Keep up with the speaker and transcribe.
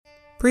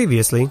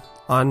Previously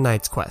on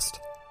Knight's Quest.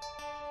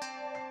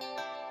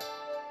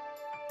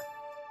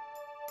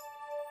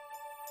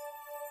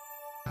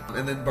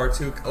 And then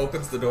Bartuk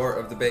opens the door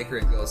of the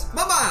bakery and goes,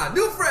 "Mama,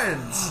 new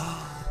friends!"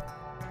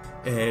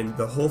 And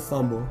the whole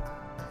fumble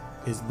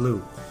is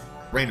blue.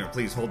 Rainer,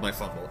 please hold my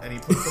fumble. And he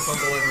puts the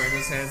fumble in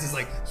Rainer's hands. He's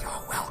like, "You're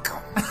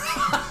welcome."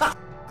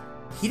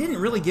 He didn't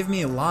really give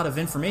me a lot of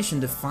information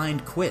to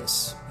find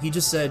Quiz. He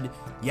just said,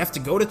 you have to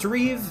go to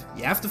Tariv,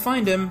 you have to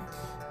find him.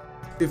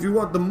 If you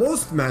want the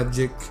most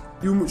magic,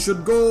 you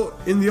should go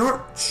in the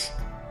arch.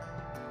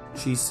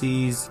 She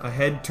sees a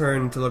head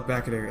turn to look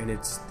back at her, and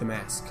it's the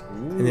mask.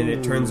 Ooh. And then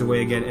it turns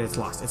away again, and it's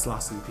lost. It's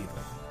lost in the people.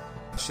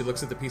 She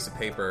looks at the piece of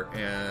paper,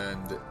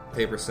 and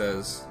paper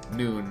says,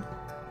 "Noon,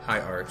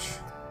 High Arch,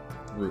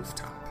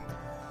 Rooftop."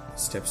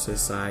 Steps to the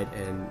side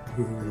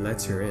and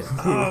lets her in.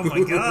 Oh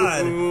my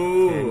god!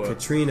 And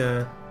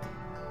Katrina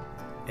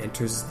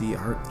enters the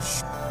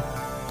arch.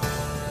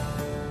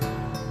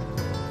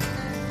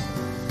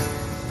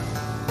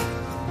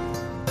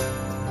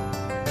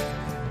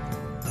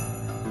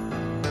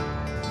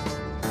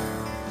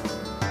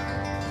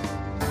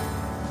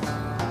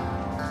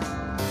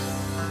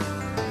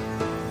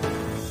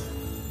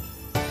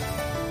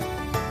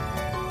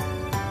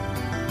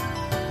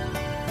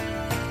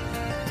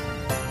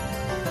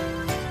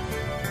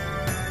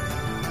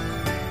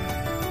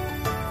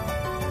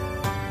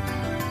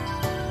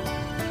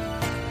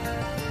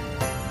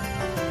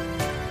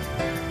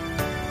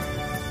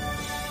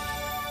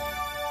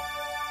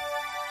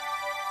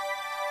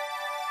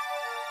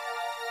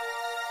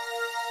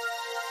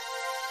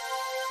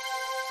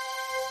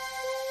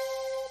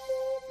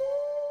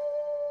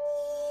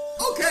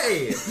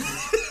 Okay!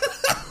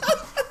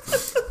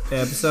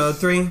 Episode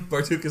 3.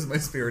 Bartuk is my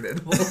spirit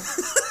animal.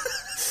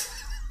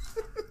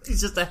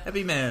 He's just a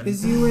heavy man.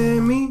 Is you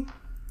and me?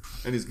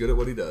 And he's good at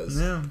what he does.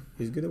 Yeah.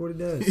 He's good at what he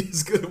does.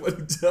 He's good at what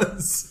he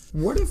does.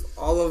 What if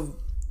all of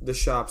the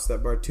shops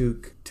that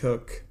Bartuk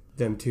took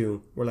them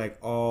to were like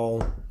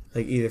all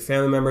like either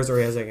family members or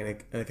he has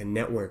like a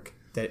network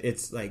that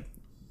it's like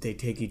they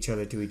take each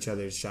other to each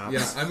other's shops?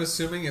 Yeah, I'm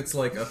assuming it's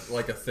like a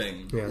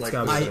thing. Yeah, it's like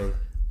gotta be a thing.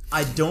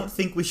 I don't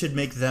think we should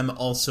make them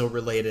also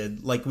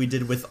related like we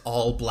did with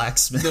all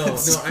blacksmiths.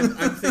 No,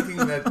 I'm thinking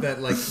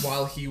that like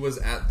while he was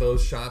at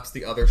those shops,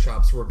 the other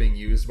shops were being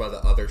used by the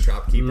other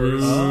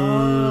shopkeepers.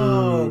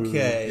 Oh,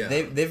 okay.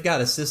 Yeah. They've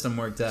got a system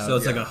worked out. So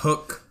it's like a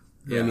hook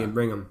when you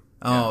bring them.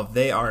 Oh,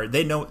 they are.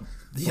 They know.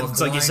 It's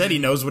like you said, he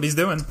knows what he's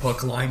doing.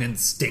 Hook, line, and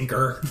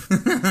stinker.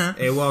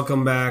 Hey,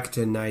 welcome back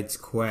to Knight's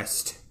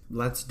Quest.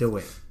 Let's do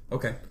it.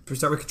 Okay. We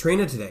start with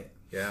Katrina today.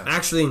 Yeah.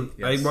 Actually,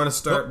 Yes. I want to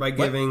start by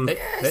giving...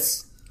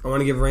 Yes. I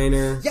want to give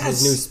Rainer Yes.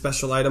 his new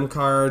special item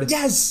card.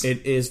 Yes.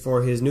 It is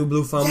for his new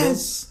blue fumble.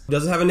 Yes.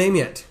 Doesn't have a name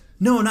yet.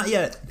 No, not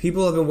yet.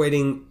 People have been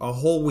waiting a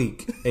whole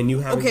week, and you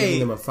haven't Okay.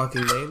 given them a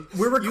fucking name.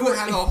 We're recording. You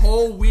had a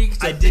whole week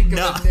to I did think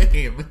not. of a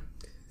name.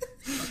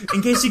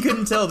 In case you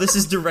couldn't tell, this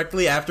is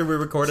directly after we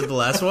recorded the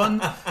last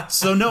one.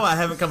 So no, I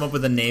haven't come up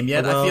with a name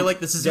yet. Well, I feel like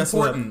this is guess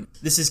important.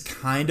 This is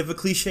kind of a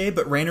cliche,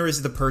 but Rainer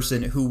is the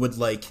person who would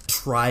like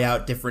try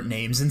out different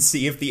names and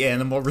see if the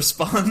animal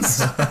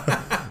responds.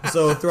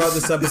 So throughout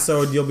this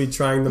episode, you'll be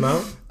trying them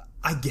out?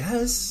 I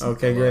guess.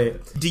 Okay,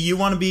 great. Do you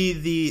want to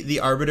be the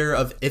arbiter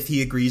of if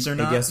he agrees or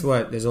not? Hey, guess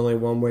what? There's only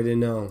one way to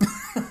know.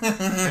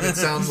 And it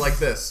sounds like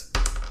this.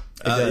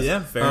 Yeah,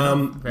 fair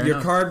enough. Fair Your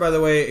enough. card, by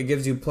the way, it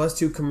gives you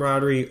 +2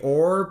 camaraderie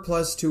or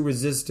 +2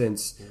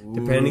 resistance,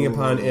 depending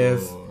upon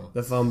if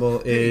the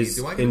fumble is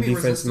do I get in any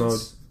defense mode.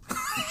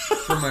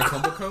 resistance for my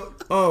fumble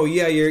coat? Oh,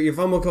 yeah, your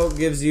fumble coat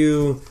gives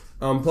you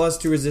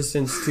 +2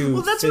 resistance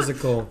to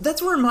physical.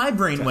 That's where my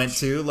brain went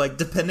to. Like,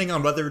 depending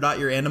on whether or not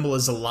your animal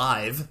is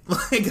alive.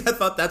 Like, I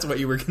thought that's what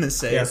you were gonna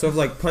say. Yeah, so if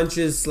like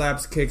punches,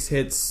 slaps, kicks,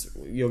 hits,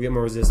 you'll get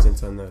more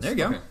resistance on those. There you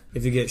go. Okay.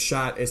 If you get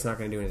shot, it's not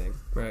going to do anything,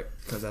 right?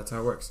 Because that's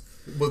how it works.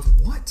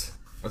 With what?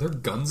 Are there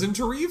guns in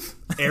Tarif?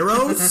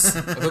 Arrows?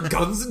 Are there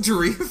guns in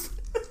Tarif?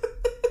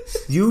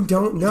 You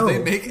don't know.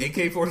 They make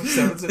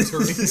AK-47s in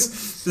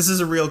Tarif? This is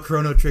a real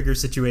Chrono Trigger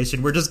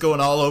situation. We're just going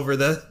all over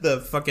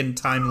the fucking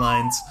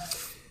timelines.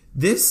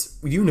 This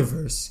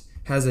universe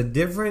has a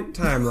different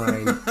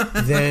timeline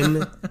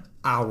than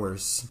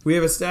ours. We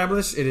have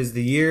established it is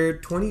the year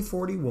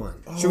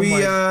 2041. Should we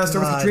start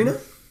with Katrina?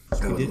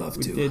 I would love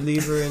to. We did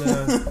leave her in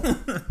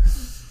a,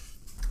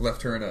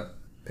 Left her in a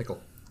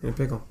pickle.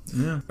 pickle.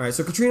 Yeah. All right,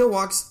 so Katrina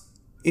walks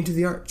into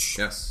the arch.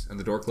 Yes, and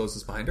the door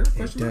closes behind her?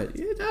 Question mark?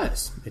 It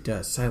does. It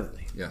does,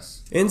 silently.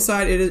 Yes.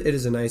 Inside, it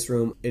is a nice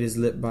room. It is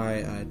lit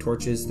by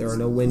torches. There are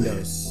no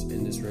windows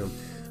in this room.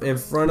 In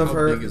front of How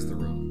her... big is the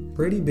room?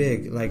 Pretty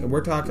big. Like,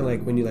 we're talking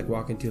like when you like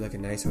walk into like a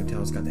nice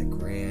hotel, it's got that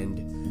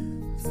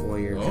grand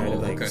foyer kind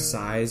of like okay.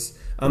 size.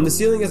 The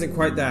ceiling isn't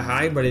quite that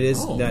high, but it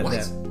is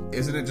that.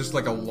 Isn't it just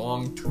like a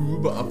long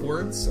tube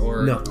upwards?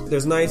 Or No,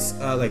 there's nice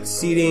like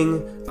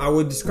seating. I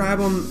would describe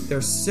them. They're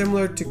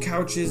similar to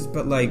couches,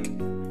 but like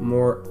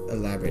more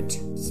elaborate,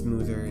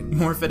 smoother, and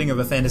More fitting of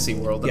a fantasy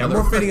world. yeah,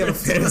 more fitting of a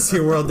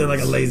fantasy world than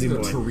like a lazy the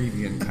boy.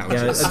 Tarivian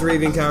couches. Yeah, a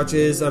Tarivian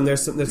couches.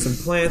 There's some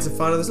plants in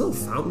front of. There's a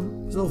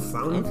little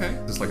fountain. Okay.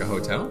 Just like a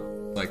hotel?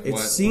 Like It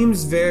what?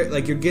 seems very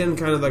like you're getting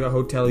kind of like a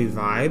hotel-y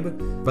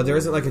vibe, but there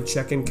isn't like a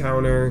check-in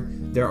counter.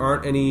 There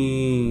aren't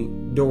any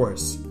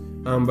doors,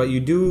 but you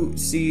do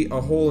see a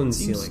hole in the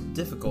Seems ceiling.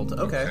 difficult.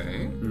 Okay.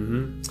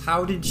 Okay.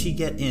 How did she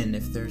get in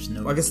if there's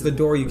no... I guess the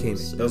door you came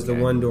in. That was the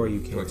Okay. one door you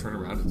came Do I in. turn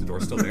around? Is the door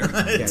still there?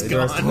 Yeah, the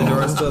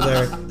door's still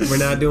there. We're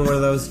not doing one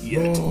of those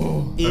yet.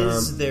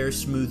 Is there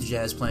smooth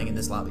jazz playing in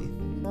this lobby?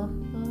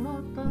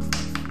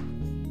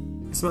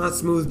 It's not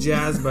smooth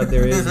jazz, but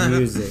there is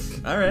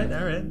music. All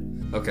right.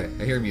 Okay,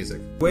 I hear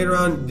music. Wait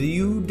around.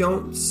 You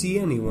don't see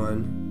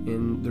anyone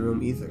in the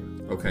room either.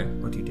 Okay.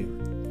 What do you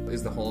do?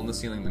 Is the hole in the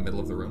ceiling in the middle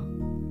of the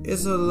room?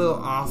 It's a little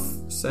off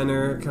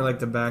center, kind of like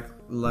the back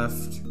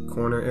left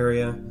corner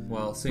area.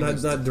 Well, seeing Not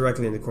as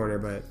directly in the corner,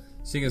 but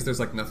there's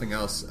like nothing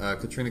else,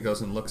 Katrina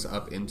goes and looks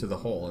up into the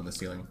hole in the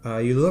ceiling.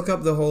 you look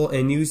up the hole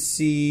and you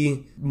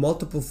see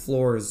multiple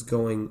floors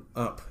going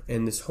up,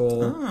 and this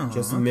hole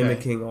just okay.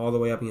 mimicking all the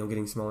way up,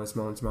 getting smaller and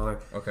smaller and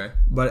smaller. Okay.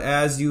 But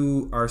as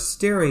you are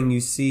staring, you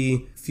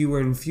see fewer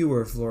and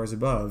fewer floors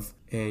above,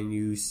 and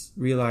you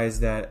realize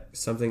that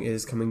something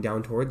is coming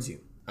down towards you.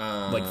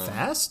 Like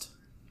fast?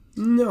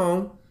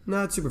 No,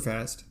 not super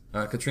fast.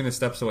 Katrina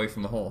steps away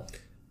from the hole.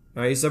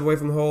 You step away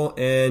from the hole,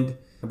 and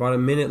about a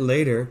minute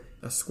later,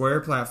 a square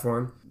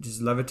platform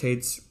just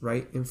levitates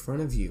right in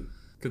front of you.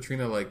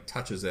 Katrina like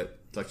touches it,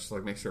 just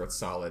like make sure it's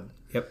solid.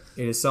 Yep,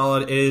 it is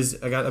solid. It is.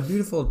 I got a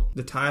beautiful.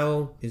 The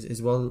tile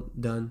is well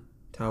done.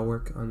 Tile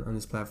work on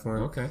this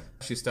platform. Okay.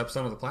 She steps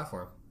onto the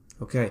platform.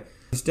 Okay,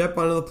 you step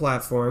onto the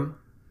platform,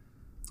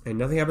 and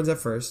nothing happens at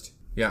first.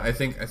 Yeah, I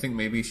think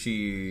maybe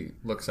she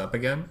looks up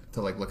again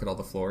to like look at all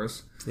the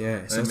floors. Yeah,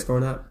 it starts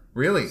going up.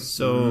 Really?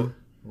 So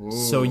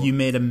you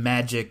made a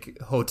magic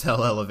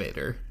hotel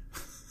elevator.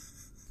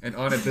 And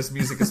on it, this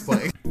music is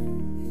playing.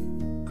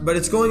 But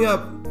it's going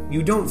up.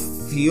 You don't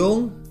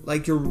feel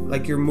like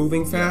you're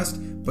moving fast,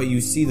 but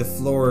you see the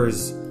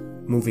floors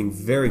moving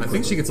very I quickly.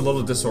 think she gets a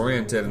little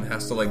disoriented and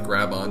has to like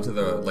grab onto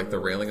the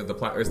railing of the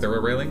platform. Is there a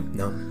railing?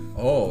 No.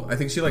 Oh, I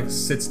think she like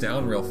sits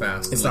down real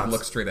fast and like stops.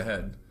 looks straight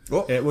ahead.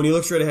 When you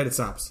look straight ahead, it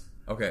stops.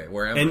 Okay,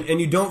 where am I? And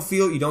you don't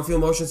feel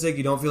motion sick.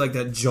 You don't feel like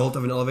that jolt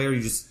of an elevator.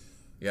 You just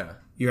Yeah.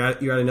 you're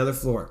at another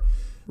floor.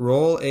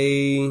 Roll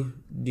a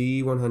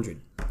D100.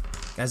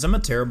 Guys, I'm a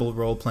terrible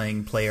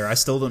role-playing player. I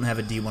still don't have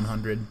a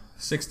D100.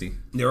 60.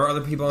 There are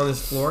other people on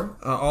this floor.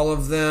 All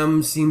of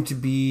them seem to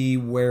be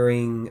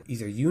wearing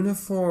either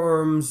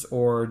uniforms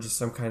or just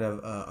some kind of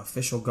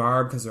official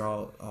garb, because they're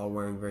all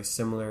wearing very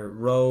similar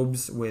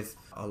robes with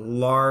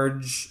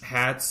large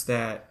hats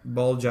that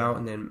bulge out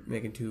and then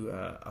make into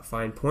a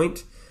fine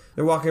point.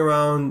 They're walking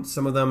around.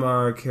 Some of them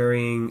are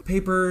carrying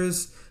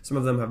papers. Some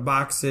of them have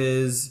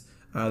boxes.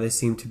 They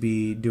seem to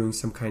be doing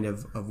some kind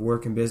of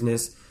work and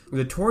business.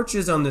 The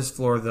torches on this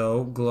floor,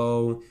 though,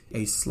 glow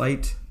a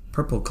slight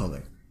purple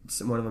color.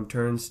 One of them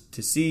turns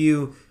to see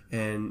you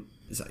and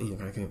is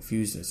kind of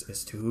confused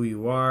as to who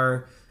you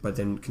are, but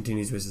then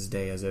continues with his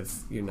day as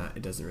if you're not.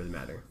 It doesn't really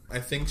matter. I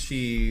think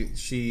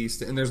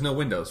and there's no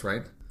windows,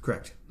 right?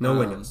 Correct. No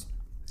windows.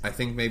 I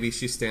think maybe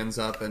she stands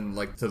up and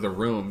like to the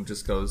room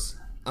just goes,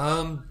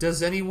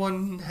 does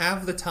anyone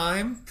have the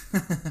time?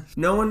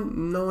 No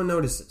one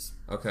notices.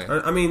 Okay.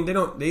 I mean, they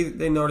don't.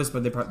 They notice,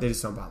 but they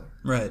just don't bother.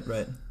 Right.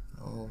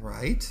 All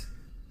right.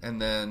 And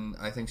then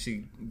I think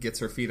she gets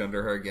her feet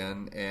under her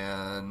again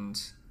and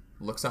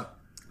looks up.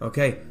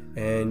 Okay,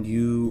 and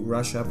you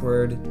rush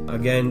upward.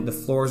 Again, the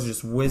floors are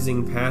just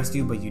whizzing past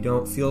you, but you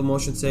don't feel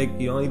motion sick.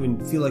 You don't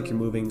even feel like you're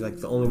moving. Like,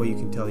 the only way you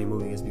can tell you're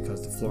moving is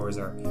because the floors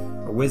are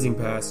whizzing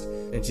past.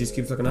 And she just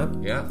keeps looking up.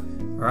 Yeah.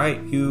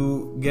 Alright,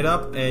 you get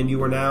up, and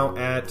you are now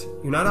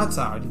you're not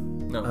outside.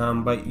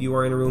 No. But you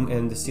are in a room,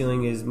 and the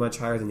ceiling is much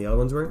higher than the other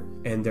ones were.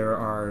 And there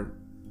are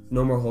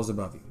no more holes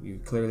above you. You're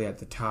clearly at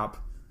the top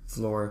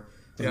floor.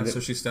 Yeah, so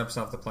she steps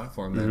off the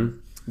platform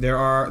then. There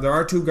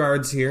are two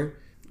guards here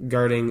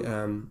guarding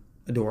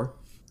a door.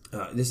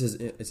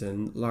 It's a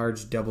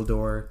large double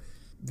door,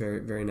 very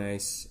very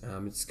nice.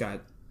 It's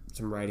got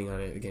some writing on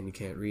it. Again, you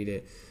can't read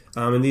it.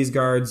 And these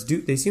guards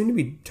they seem to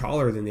be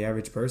taller than the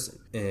average person,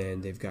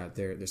 and they've got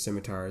their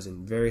scimitars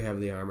and very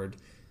heavily armored.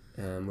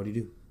 What do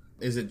you do?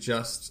 Is it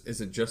just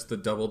the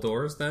double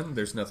doors then?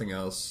 There's nothing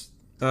else.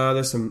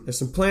 There's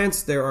some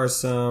plants. There are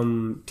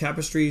some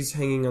tapestries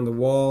hanging on the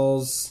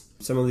walls.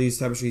 Some of these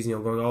tapestries,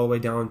 going all the way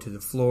down to the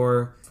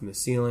floor from the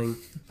ceiling.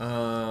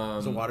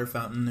 There's a water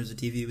fountain. There's a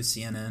TV with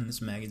CNN.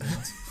 There's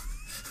magazines.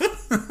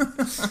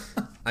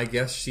 I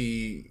guess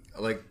she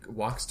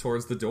walks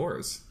towards the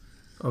doors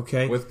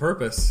Okay. with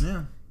purpose.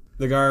 Yeah.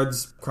 The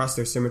guards cross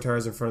their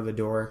scimitars in front of the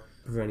door,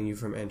 preventing you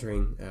from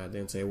entering. They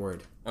don't say a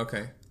word.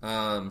 Okay.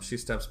 She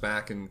steps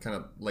back and kind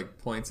of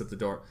points at the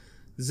door.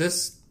 Does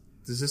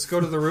this go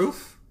to the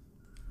roof?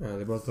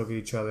 They both look at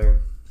each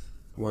other.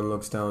 One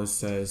looks down and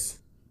says,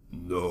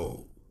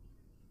 "No."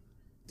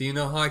 Do you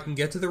know how I can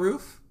get to the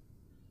roof?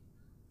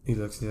 He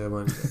looks at the other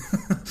one.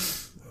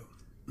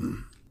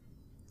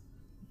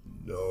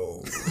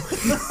 No.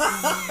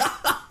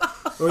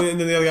 And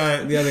then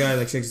the other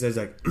guy shakes his head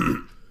like,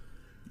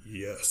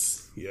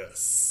 yes.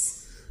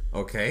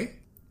 Okay.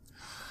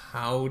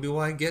 How do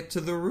I get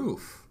to the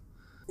roof?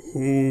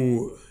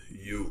 Who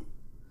you?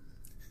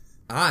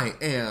 I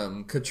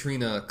am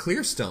Katrina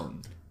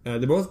Clearstone.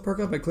 They both perk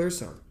up at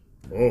Clearstone.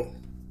 Oh.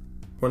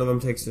 One of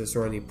them takes the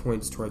sword and he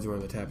points towards one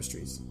of the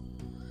tapestries.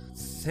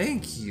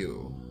 Thank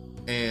you.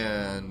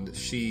 And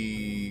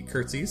she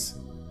curtsies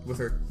with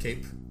her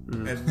cape.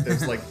 And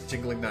there's like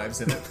jingling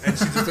knives in it. And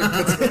she just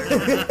puts it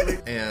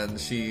there. And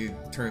she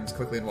turns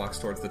quickly and walks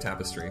towards the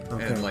tapestry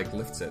and like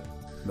lifts it.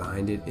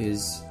 Behind it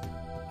is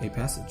a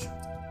passage.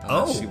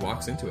 She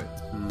walks into it.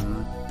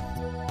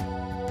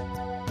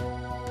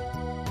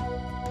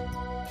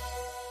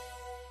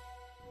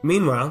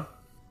 Meanwhile,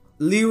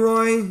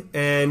 Leroy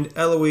and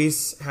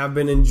Eloise have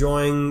been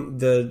enjoying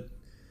the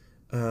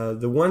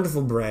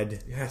wonderful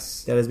bread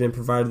Yes. that has been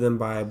provided them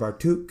by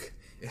Bartuk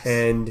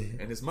and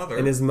And his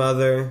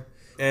mother.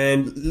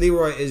 And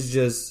Leroy is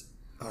just,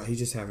 he's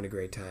just having a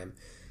great time.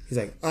 He's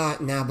like,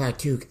 now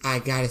Bartuk, I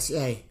gotta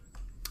say,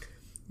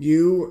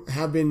 you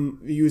have been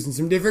using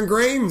some different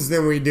grains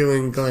than we do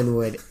in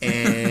Glenwood,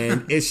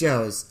 and it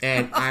shows,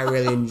 and I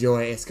really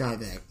enjoy it. It's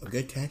got like a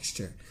good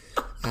texture.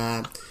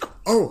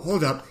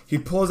 Hold up. He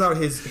pulls out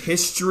his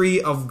History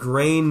of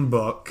Grain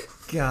book.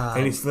 God.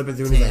 And he's flipping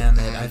through and he's Damn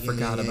like, it, I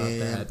forgot about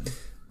that.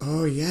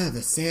 Oh, yeah,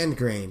 the sand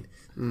grain.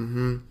 I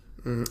don't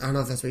know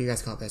if that's what you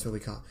guys call it, but that's what we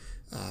call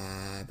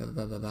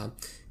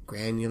it.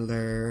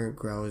 Granular,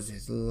 grows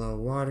with low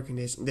water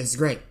condition. This is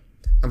great.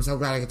 I'm so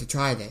glad I get to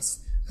try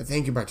this.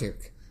 Thank you, Bartuk.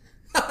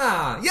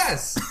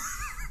 Yes!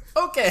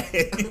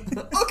 Okay.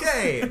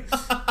 Okay!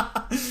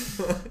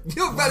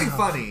 You're very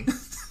funny.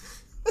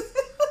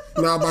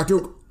 Now,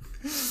 Bartuk,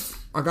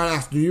 I gotta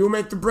ask, do you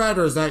make the bread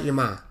or is that your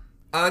ma?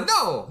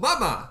 No,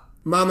 Mama.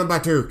 Mama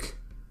Bartuk.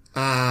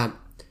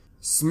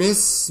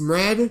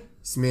 Smred?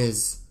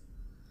 Smiz.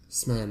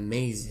 Smell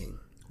amazing.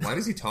 Why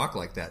does he talk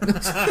like that?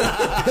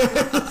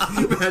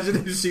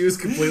 Imagine if she was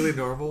completely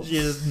normal. She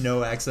has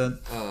no accent.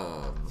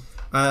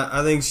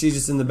 I think she's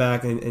just in the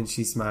back and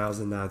she smiles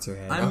and nods her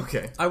head.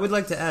 Okay. I would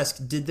like to ask,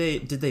 did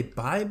they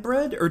buy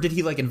bread or did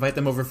he like invite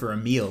them over for a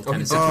meal? Oh, Kind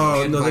he of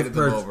definitely no, invited they've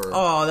them over.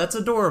 Oh, that's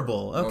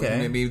adorable.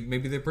 Okay.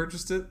 Maybe they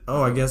purchased it.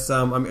 I guess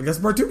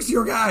Bartuk's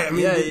your guy. I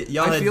mean, Yeah,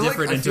 y'all I had feel like-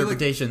 different I feel like-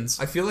 interpretations.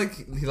 I feel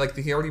like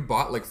he already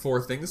bought like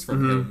 4 things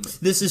from him.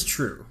 This is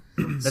true.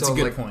 That's So, a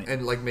good like, point.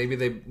 And like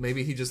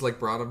maybe he just like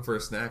brought him for a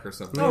snack or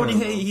something. Oh, and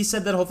he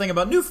said that whole thing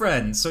about new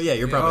friends. So yeah,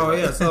 you're probably oh right.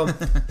 yeah, so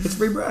it's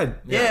free bread.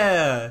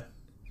 Yeah.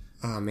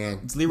 Oh man,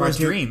 It's Leroy's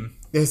Bartuk, dream.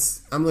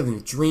 I'm living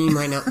the dream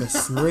right now. The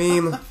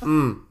stream.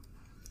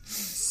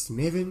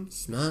 Smivin,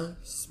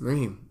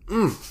 Smream.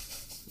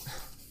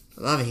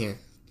 I love it here.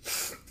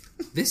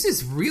 This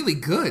is really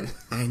good.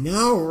 I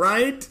know,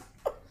 right?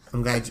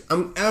 I'm glad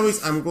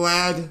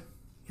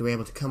you were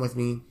able to come with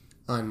me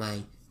on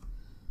my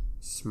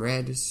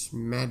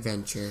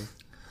Smradventure.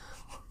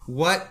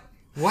 What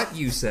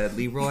you said,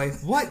 Leroy?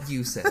 What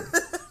you said?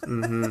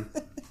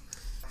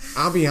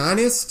 I'll be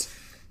honest,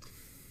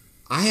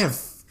 I have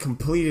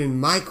completed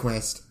my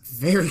quest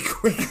very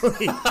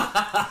quickly.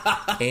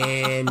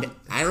 And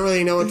I don't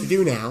really know what to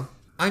do now.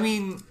 I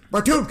mean,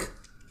 Bartuk,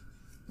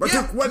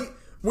 Yeah. what?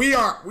 We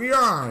are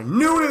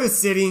new to the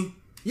city.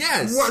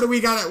 yes. What do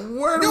we gotta?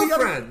 Where do we New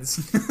gotta?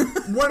 friends.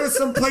 What are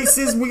some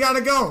places we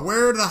gotta go?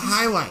 Where are the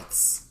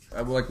highlights?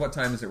 Like, what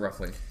time is it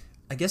roughly?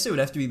 I guess it would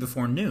have to be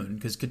before noon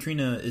because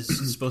Katrina is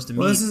supposed to meet.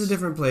 Well, this is a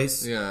different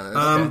place. Yeah,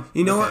 okay.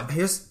 You know what?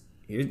 Here,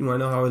 you want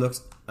to know how it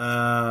looks?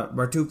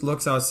 Bartuk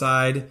looks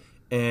outside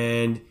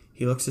and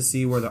he looks to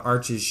see where the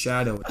arch's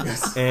shadow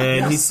is,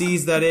 and he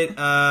sees that it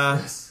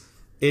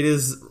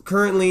is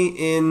currently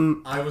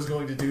in. I was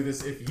going to do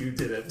this if you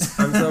didn't.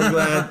 I'm so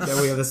glad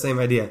that we have the same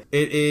idea.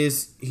 It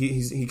is.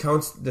 He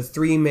counts the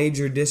 3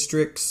 major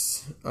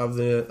districts of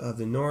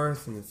the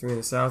north and the 3 in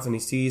the south, and he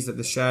sees that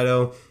the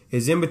shadow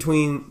is in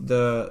between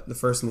the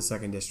first and the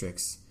second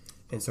districts,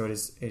 and so it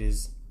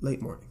is late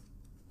morning.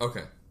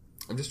 Okay.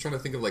 I'm just trying to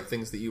think of like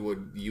things that you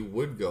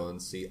would go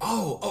and see.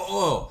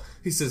 Oh.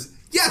 He says,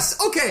 "Yes,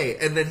 okay."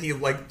 And then he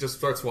like just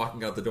starts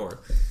walking out the door.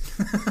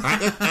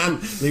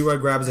 Leroy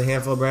grabs a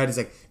handful of bread. He's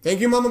like, "Thank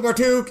you, Mama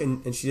Bartuk,"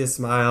 and she just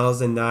smiles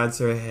and nods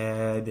her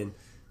head. And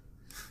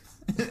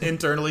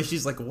Internally,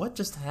 she's like, "What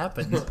just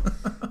happened?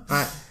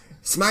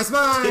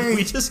 smile. Did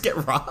we just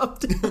get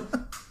robbed?"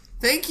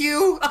 Thank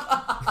you.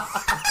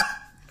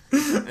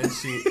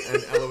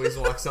 and Eloise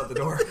walks out the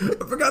door.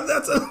 I forgot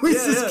that's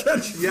Eloise's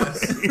catchphrase. Yes.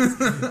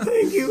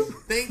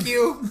 Thank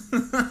you.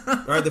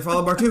 All right, they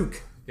follow Bartuk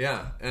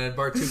Yeah, and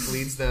Bartuk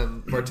leads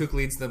them. Bartuk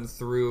leads them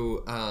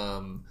through.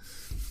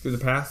 through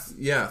the path.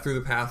 Yeah, through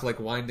the path, like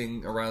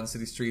winding around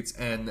city streets,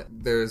 and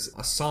there's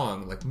a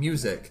song, like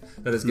music,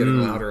 that is getting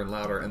louder and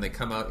louder, and they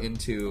come out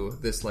into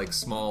this like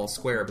small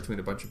square between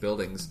a bunch of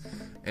buildings,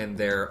 and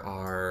there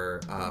are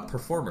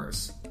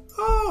performers.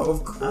 Oh,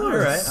 of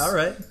course. All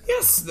right.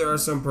 Yes, there are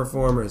some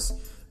performers.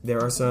 There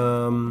are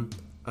some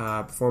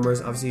performers.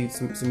 Obviously,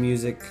 some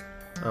music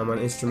on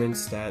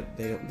instruments that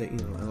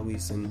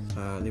Eloise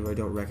and Leroy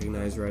don't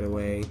recognize right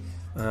away.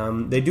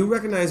 They do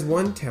recognize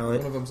one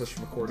talent. One of them's a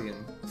accordion.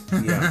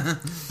 Yeah.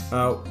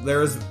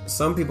 There's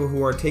some people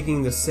who are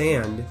taking the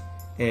sand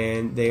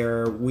and they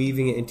are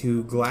weaving it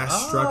into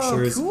glass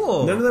structures.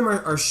 Cool. None of them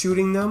are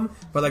shooting them,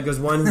 but like there's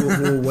one who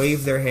will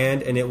wave their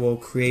hand and it will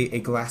create a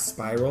glass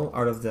spiral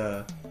out of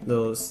the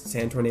little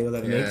sand tornado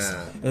that it makes.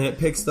 And it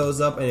picks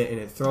those up and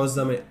it throws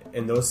them,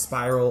 and those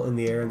spiral in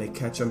the air, and they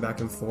catch them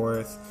back and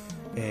forth,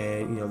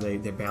 and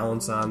they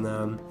balance on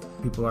them.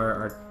 People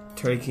are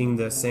taking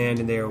the sand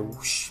and they're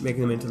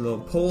making them into little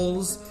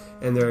poles,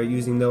 and they're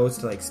using those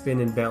to like spin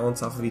and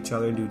balance off of each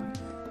other, and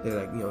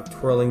they're like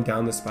twirling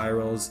down the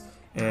spirals.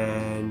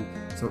 And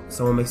so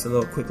someone makes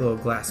a quick little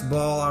glass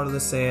ball out of the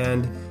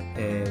sand,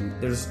 and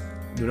they're just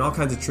doing all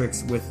kinds of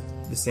tricks with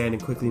the sand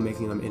and quickly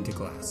making them into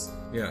glass.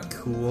 Yeah.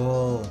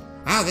 Cool.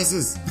 Wow, this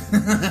is...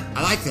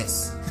 I like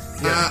this.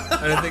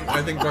 Yeah. And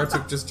I think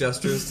Bartuk just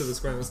gestures to the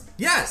square and goes,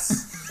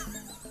 yes!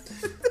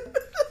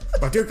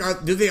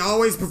 Bartuk, do they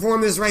always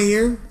perform this right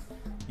here?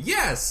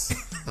 Yes!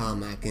 Oh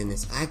my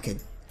goodness, I could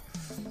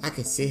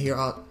sit here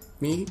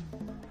me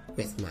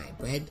with my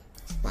bread,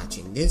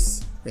 watching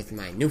this with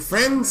my new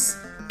friends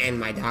and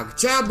my dog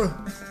Chubb.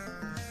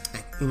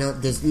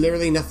 There's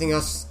literally nothing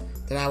else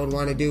that I would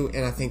want to do,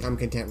 and I think I'm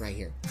content right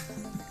here.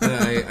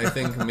 And I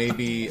think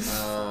maybe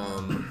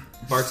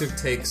Bartuk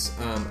takes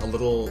a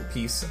little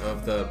piece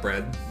of the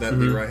bread that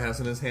Leroy has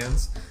in his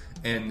hands,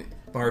 and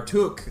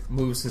Bartuk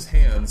moves his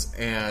hands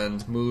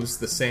and moves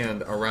the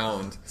sand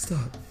around.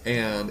 Stop.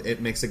 And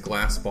it makes a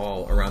glass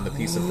ball around the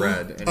piece of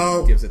bread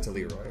and gives it to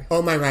Leroy.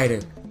 Oh my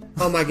rider.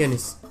 Oh my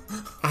goodness.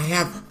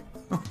 I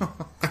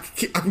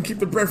can keep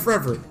the bread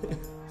forever.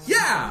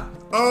 Yeah!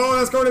 Oh,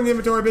 that's going in the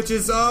inventory,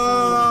 bitches.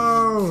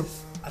 Oh!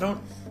 I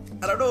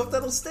don't know if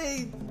that'll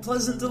stay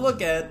pleasant to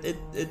look at.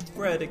 It's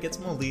bread. It gets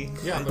moldy.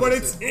 Yeah, But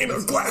it's in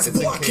a glass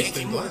block. encased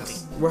in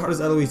glass. Well, how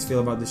does Eloise feel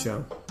about the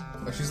show?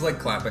 She's like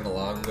clapping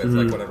along with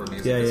like whatever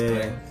music is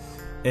playing.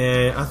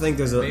 And I think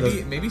there's a...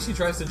 Maybe she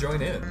tries to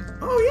join in.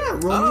 Oh, yeah,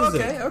 roll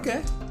music.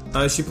 Okay.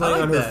 Is she playing I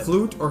like on her that.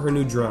 flute or her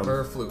new drum?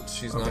 Her flute.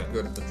 She's not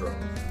good at the drum.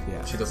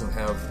 Yeah. She doesn't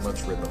have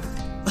much rhythm.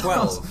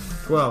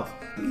 12.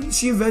 12.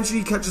 She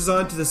eventually catches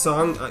on to the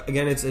song.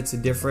 Again, it's a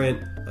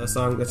different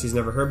song that she's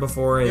never heard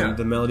before, and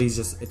the melody's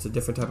it's a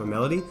different type of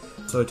melody.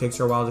 So it takes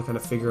her a while to kind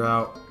of figure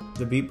out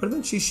the beat, but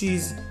eventually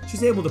she's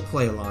able to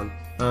play along.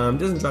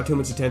 Doesn't draw too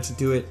much attention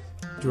to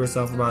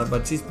herself about it,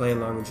 but she's playing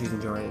along and she's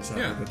enjoying it. She's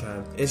having a good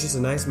time. It's just a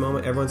nice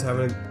moment. Everyone's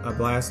having a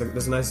blast.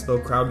 There's a nice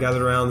little crowd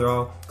gathered around. They're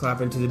all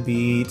clapping to the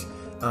beat.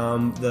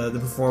 The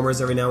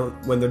performers, every now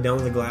and when they're done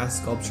with the glass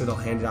sculpture, they'll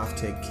hand it off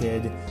to a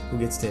kid who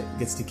gets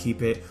to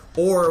keep it.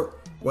 Or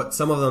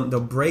some of them, they'll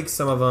break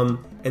some of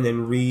them and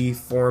then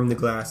reform the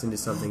glass into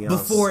something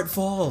else Before it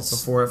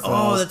falls.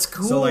 Oh, that's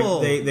cool. So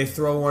like they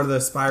throw one of the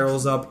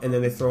spirals up, and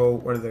then they throw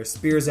one of their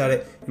spears at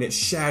it, and it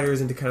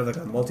shatters into kind of like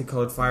a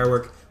multicolored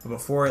firework. But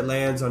before it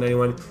lands on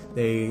anyone,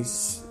 they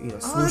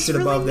swoosh it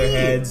above their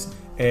heads,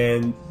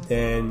 and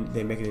then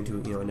they make it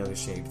into another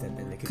shape. Then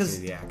they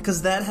continue the act.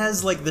 Because that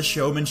has like the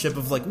showmanship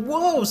of like,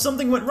 whoa,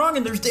 something went wrong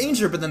and there's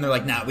danger. But then they're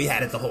like, nah, we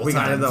had it the whole time. We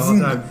got it the whole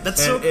time.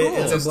 That's so And cool.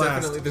 it's a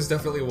blast. There's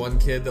definitely one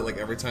kid that like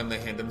every time they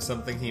hand him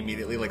something, he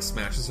immediately like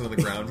smashes it on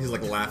the ground. He's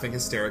like laughing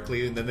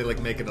hysterically, and then they like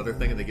make another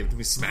thing and they give it to him.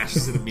 He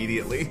smashes it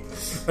immediately.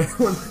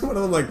 One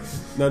of them like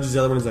nudges the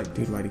other one. He's like,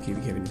 dude, why do you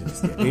keep giving it to this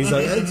kid? And he's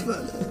like, it's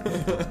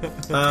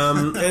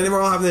fun. And then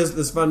we're all having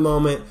this fun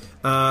moment.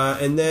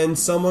 And then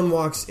someone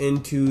walks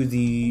into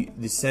the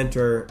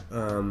center,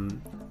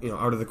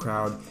 out of the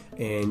crowd,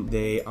 and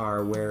they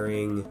are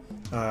wearing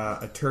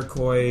a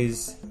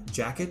turquoise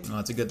jacket. Oh,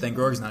 it's a good thing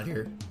Gorg's not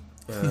here.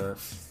 But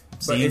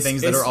Seeing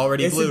things that are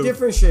already blue. It's a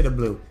different shade of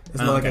blue. It's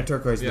more like okay. a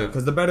turquoise blue. Yeah.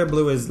 Because the better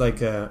blue is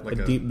like a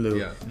deep blue.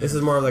 yeah. This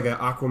is more like an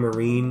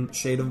aquamarine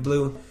shade of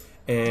blue.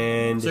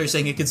 And So you're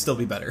saying it could still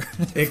be better.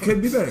 it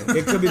could be better.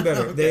 It could be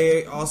better.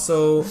 They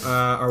also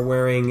are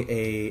wearing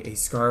a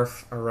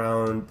scarf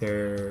around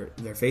their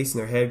face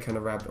and their head, kind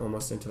of wrapped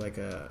almost into like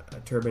a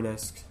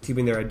turban-esque,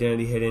 keeping their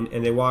identity hidden.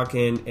 And they walk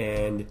in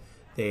and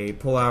they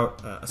pull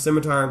out a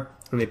scimitar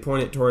and they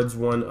point it towards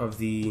one of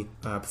the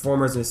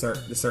performers, and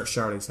they start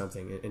shouting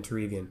something in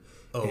Terevian.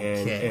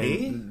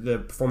 Okay. And the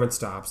performance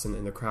stops,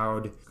 and the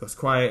crowd goes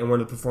quiet, and one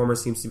of the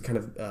performers seems to be kind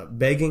of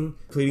begging,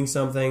 pleading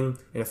something,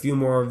 and a few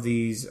more of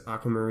these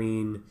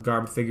aquamarine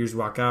garbed figures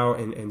walk out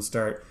and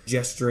start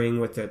gesturing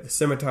with the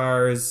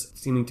scimitars,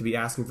 seeming to be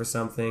asking for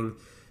something.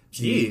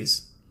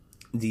 Jeez.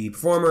 The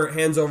performer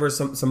hands over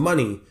some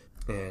money,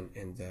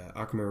 and the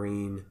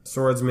aquamarine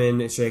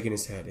swordsman is shaking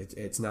his head.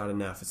 It's not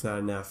enough. It's not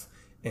enough.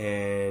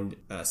 And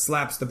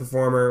slaps the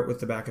performer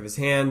with the back of his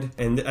hand.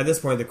 And at this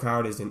point, the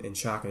crowd is in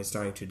shock and is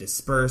starting to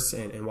disperse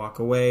and walk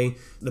away.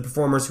 The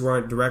performers who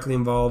aren't directly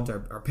involved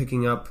are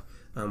picking up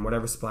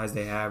whatever supplies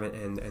they have,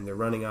 and they're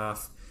running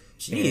off.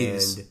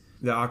 Jeez. And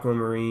the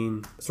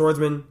aquamarine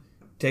swordsman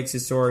takes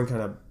his sword and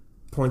kind of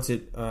points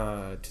it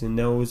to the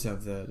nose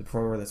of the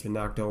performer that's been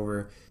knocked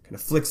over, kind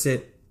of flicks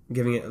it,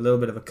 giving it a little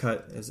bit of a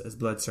cut as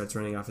blood starts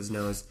running off his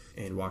nose,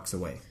 and walks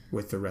away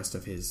with the rest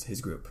of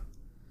his group.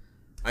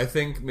 I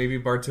think maybe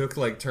Bartuk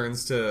like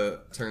turns to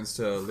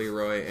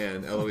Leroy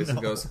and Eloise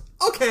and goes,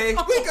 "Okay,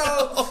 we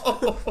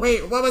go.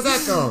 Wait, what was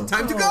that though?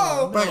 Time to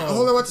go. Wait,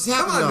 hold on, what just Come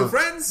happened on, though? new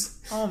friends."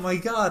 Oh my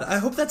god, I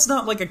hope that's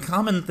not like a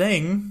common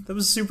thing. That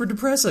was super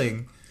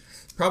depressing.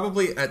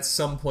 Probably at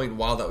some point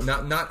while that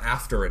not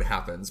after it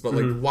happens, but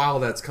like while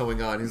that's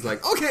going on, he's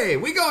like, "Okay,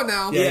 we go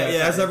now." Yeah.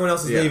 As everyone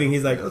else is Yeah. leaving,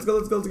 he's like, let's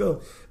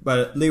go.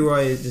 But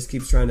Leroy just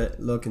keeps trying to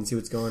look and see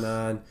what's going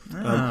on.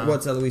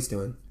 What's Eloise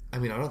doing? I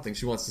mean, I don't think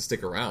she wants to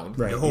stick around.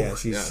 Right, No. yeah,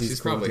 She's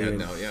cool probably with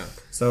heading you. out. Yeah.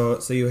 So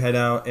you head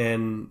out,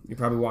 and you're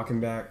probably walking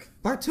back.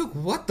 Bartuk,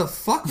 what the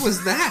fuck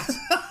was that?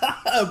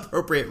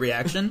 Appropriate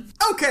reaction.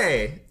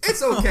 Okay,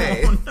 it's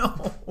okay. Oh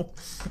no.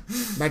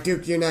 But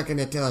Duke, you're not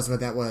gonna tell us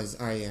what that was,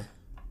 are you?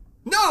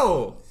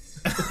 No.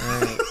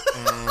 Alright,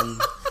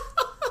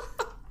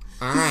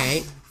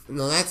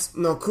 alright.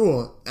 No,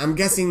 cool. I'm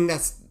guessing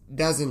that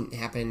doesn't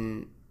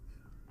happen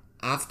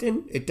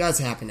often? It does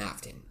happen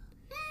often.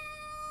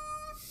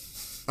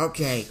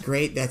 Okay,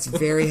 great. That's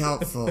very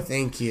helpful.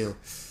 Thank you.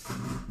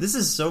 This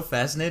is so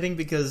fascinating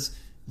because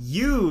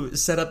you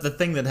set up the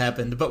thing that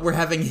happened, but we're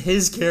having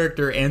his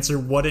character answer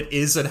what it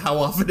is and how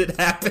often it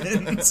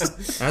happens.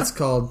 That's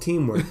called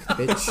teamwork,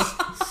 bitch.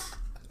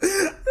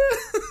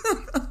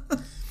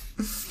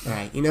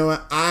 Alright, you know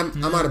what?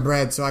 I'm out of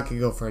bread, so I could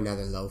go for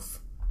another loaf.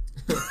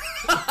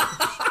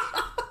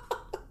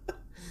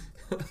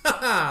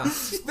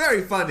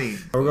 Very funny.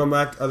 Are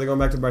they going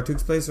back to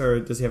Bartuk's place, or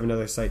does he have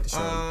another site to show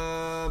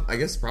him? I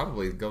guess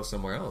probably go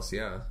somewhere else.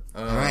 Yeah.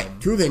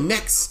 Alright, to the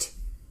next.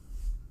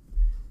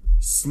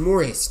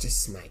 Smorest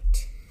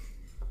Smite.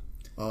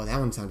 Oh, that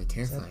one sounded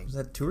terrifying. Was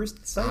that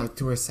tourist site?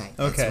 Tourist site.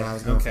 That's Okay, what I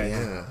was going okay.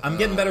 for, yeah. I'm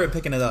getting better at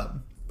picking it up.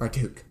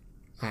 Bartuk.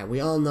 Alright,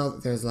 we all know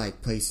that there's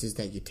like places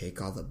that you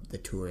take all the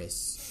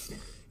tourists.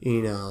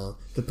 You know,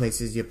 the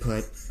places you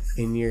put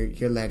in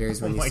your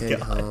letters when Oh you my send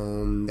God.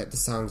 home, that the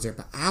songs are.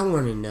 But I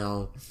want to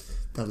know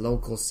the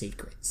local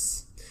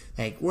secrets.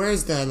 Like,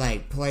 where's the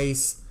like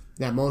place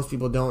that most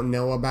people don't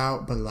know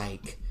about, but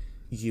like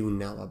you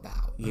know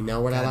about? You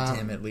know what God about?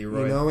 damn it,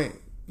 Leroy. You know it.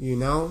 You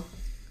know.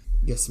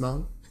 You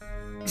smell.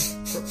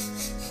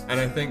 And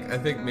I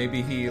think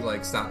maybe he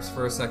like stops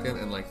for a second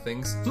and like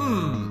thinks,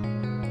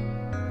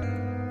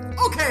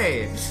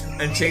 okay,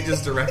 and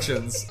changes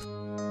directions.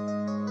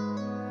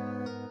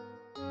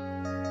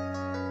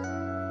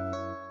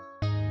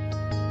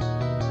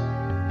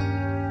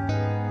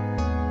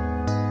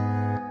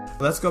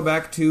 Let's go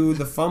back to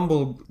the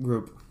Fumble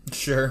group.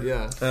 Sure.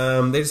 Yeah.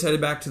 They just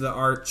headed back to the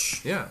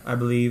Arch, Yeah. I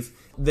believe.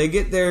 They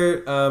get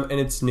there, and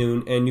it's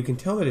noon, and you can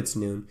tell that it's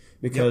noon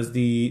because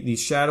the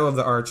shadow of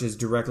the Arch is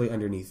directly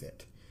underneath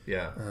it.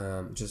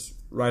 Yeah. Just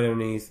right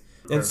underneath.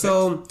 And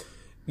so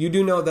you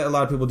do know that a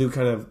lot of people do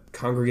kind of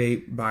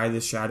congregate by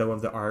the shadow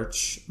of the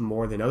Arch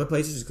more than other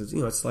places because,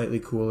 it's slightly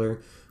cooler.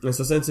 And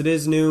so since it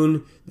is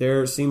noon,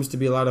 there seems to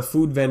be a lot of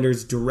food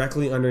vendors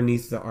directly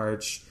underneath the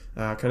Arch.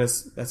 That's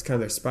kind of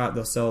their spot.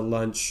 They'll sell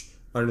lunch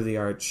under the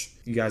Arch.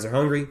 You guys are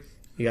hungry.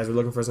 You guys are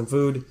looking for some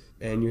food,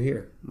 and you're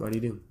here. What do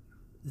you do?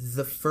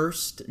 The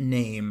first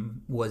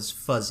name was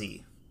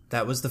Fuzzy.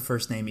 That was the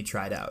first name he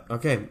tried out.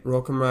 Okay,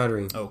 roll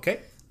camaraderie. Okay.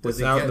 Does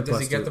he Without get, the does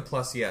plus he get two. the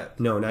plus yet?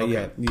 No, not Okay.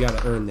 yet. You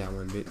gotta earn that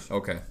one, bitch.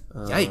 Okay.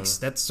 Yikes,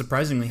 that's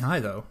surprisingly high,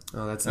 though.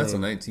 Oh, that's That's a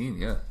lame. 19,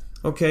 yeah.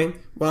 Okay.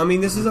 Well, I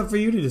mean, this is up for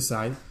you to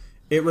decide.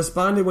 It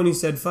responded when you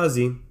said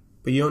fuzzy,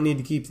 but you don't need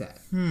to keep that.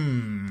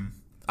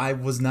 I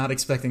was not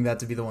expecting that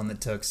to be the one that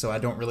took, so I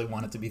don't really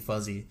want it to be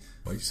Fuzzy.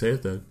 Why'd you say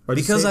it then? Why'd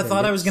you Because say I that,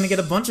 thought I bitch? was going to get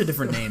a bunch of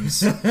different names.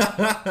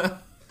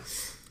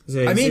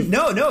 Say- I mean, say-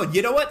 no,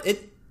 you know what?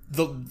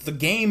 The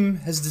game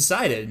has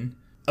decided.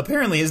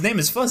 Apparently his name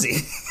is Fuzzy.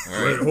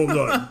 Wait, hold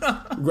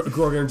on.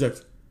 Grog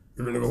interject.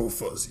 You're gonna go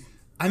fuzzy.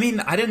 I mean,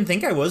 I didn't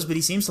think I was, but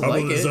he seems to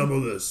like it.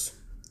 about this?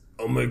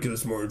 I'll make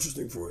this more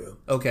interesting for you.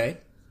 Okay.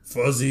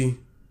 Fuzzy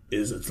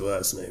is its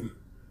last name.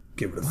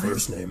 Give it a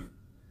first name.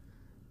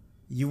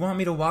 You want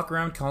me to walk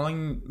around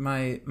calling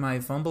my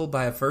fumble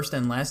by a first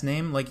and last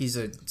name like he's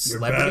a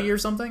celebrity bat. or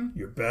something?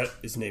 Your bat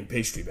is named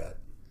Pastry Bat.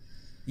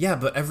 Yeah,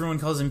 but everyone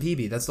calls him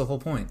PB. That's the whole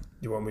point.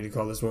 You want me to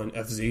call this one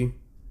FZ?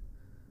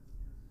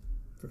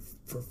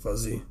 For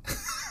fuzzy?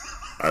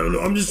 I don't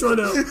know. I'm just trying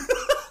to.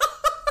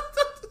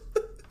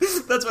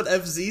 That's what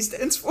FZ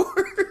stands for?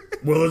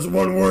 Well, it's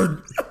one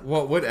word.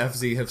 What would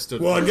FZ have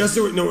stood Well, I for? guess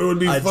it would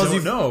be I fuzzy.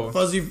 don't know.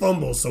 Fuzzy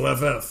fumble. So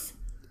FF.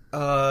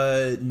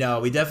 No,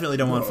 we definitely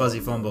don't want Fuzzy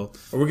Fumble.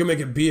 Or we can make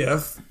it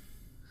BF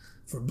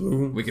for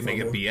blue. We can make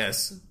it fumble.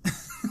 BS.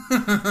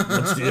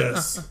 What's the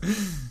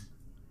S?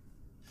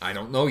 I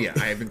don't know yet.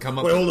 I haven't come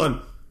up Wait, with... hold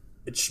on.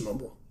 It's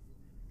Schmumble.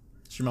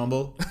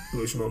 Schmumble?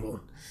 Blue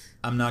Schmumble.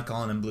 I'm not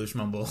calling him Blue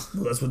Schmumble.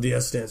 Well, that's what the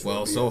S stands for.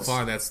 Well, so BS.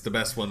 far, that's the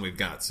best one we've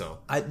got, so...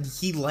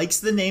 He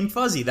likes the name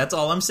Fuzzy. That's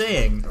all I'm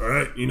saying. All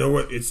right, you know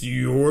what? It's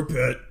your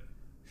pet.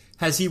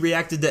 Has he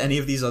reacted to any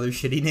of these other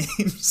shitty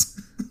names?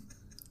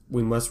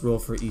 We must roll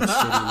for each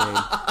shitty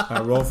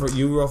name. Roll for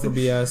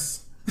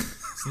BS.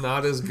 It's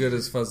not as good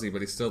as Fuzzy,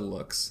 but he still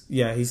looks.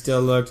 Yeah, he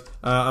still looked.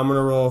 I'm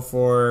gonna roll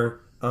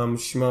for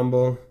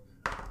Schmumble.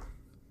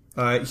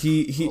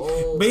 He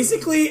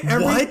basically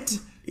every What?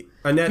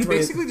 A nat He 20.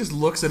 basically just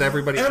looks at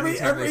everybody Every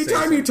anytime they say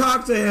time you something.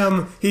 talk to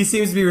him, he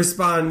seems to be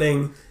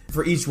responding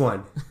for each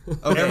one.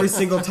 Every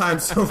single time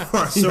so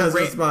far, he has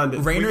responded.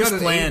 We Rayner's got an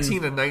plan.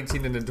 18, a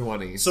 19, and a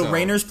 20. So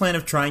Rayner's plan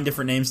of trying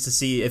different names to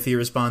see if he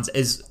responds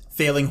is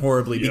failing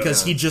horribly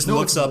because he just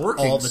looks it's up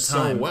working all the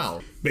time. so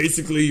well.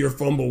 Basically, your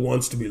fumble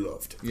wants to be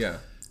loved Yeah.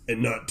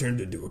 and not turned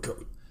into a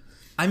coat.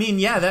 I mean,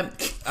 yeah,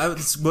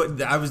 that's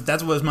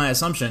what was my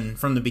assumption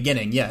from the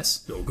beginning.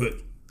 Yes, No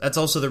good. that's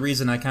also the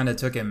reason I kind of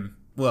took him.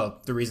 Well,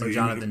 the reason you-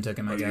 Jonathan took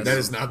him, I guess. That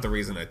is not the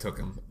reason I took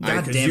him.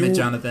 God 'Cause damn it, you-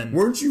 Jonathan.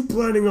 Weren't you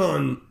planning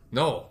on?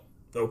 No.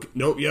 Okay.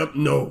 Nope. Yep.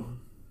 No.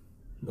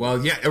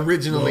 Well, yeah,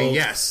 originally, No.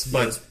 yes,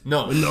 but Yes.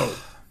 no. No.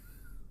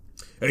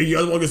 Hey, you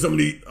guys want to get something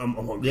to eat? I'm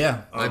hungry.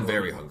 Yeah, I'm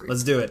very hungry.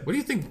 let's do it. What do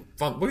you think?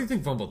 What do you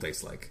think Fumble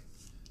tastes like?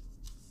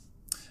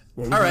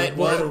 Well, All right,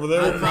 well, over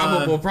there.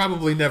 We'll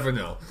probably never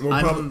know.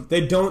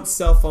 They don't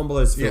sell fumble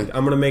as food. Yeah.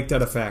 I'm gonna make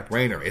that a fact.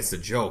 Rainer, it's a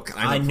joke.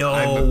 I I'm know,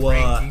 a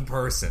pranky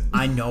person.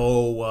 I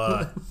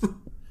know.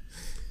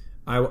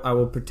 I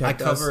will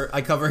protect us.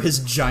 I cover his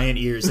giant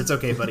ears. It's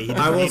okay, buddy. He I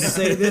doesn't will need it.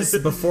 say this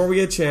before we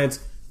get a chance.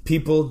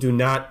 People do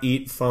not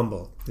eat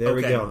fumble. There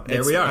we Okay, go.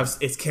 there we are.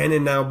 It's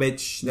canon now,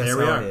 bitch. That's There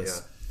we how are. it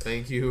is.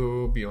 Thank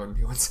you, Bjorn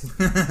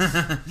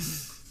Bjornsson.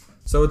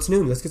 So it's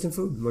noon. Let's get some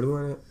food. What do you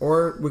want to?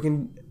 Or we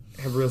can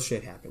have real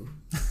shit happen.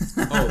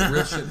 Oh,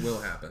 real shit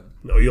will happen.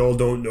 No, y'all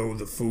don't know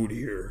the food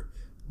here,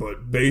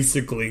 but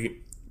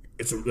basically,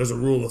 there's a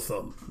rule of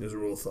thumb. There's a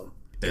rule of thumb.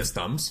 There's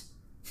thumbs.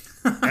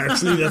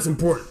 Actually, that's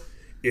important.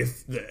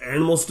 If the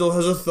animal still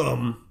has a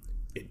thumb,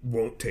 it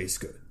won't taste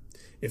good.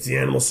 If the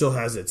animal still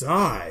has its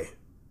eye,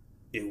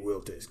 it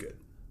will taste good.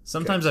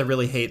 Sometimes I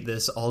really hate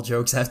this. All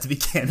jokes have to be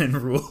canon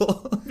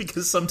rule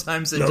because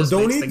sometimes it Now, just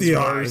don't makes eat things the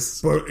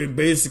worse. eye, but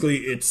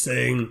it's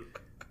saying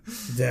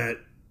that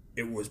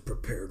it was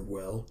prepared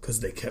well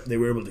because they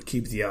were able to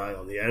keep the eye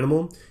on the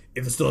animal.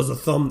 If it still has a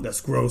thumb, that's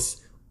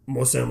gross.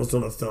 Most animals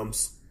don't have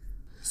thumbs,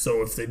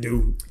 so if they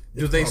do,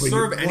 Do they probably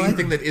serve do-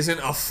 anything that isn't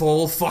a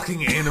full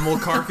fucking animal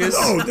carcass?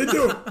 Oh, they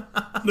do.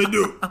 They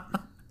do.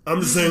 I'm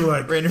just saying,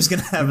 like, Rainer's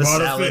gonna have a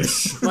bought a salad.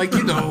 fish. Like,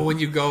 you know, when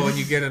you go and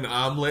you get an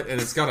omelet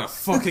and it's got a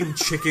fucking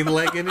chicken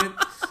leg in it.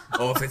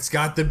 Oh, if it's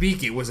got the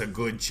beak, it was a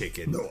good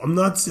chicken. No, I'm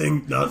not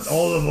saying not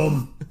all of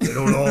them. They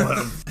don't all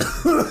have.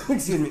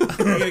 Excuse me.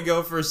 We're gonna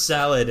go for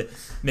salad.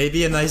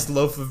 Maybe a nice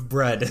loaf of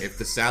bread. If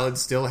the salad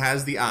still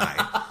has the eye.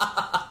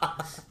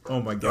 Oh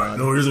my god.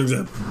 No, here's an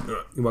example.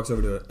 He walks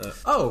over to it.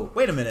 Oh,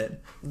 wait a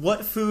minute.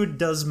 What food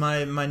does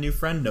my new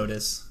friend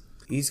notice?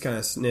 He's kind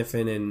of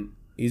sniffing and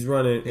he's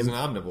running. He's an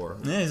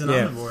omnivore. Yeah, he's an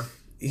Yeah. omnivore.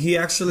 He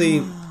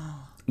actually.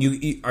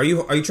 Are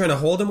you trying to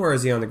hold him or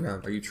is he on the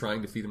ground? Are you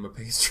trying to feed him a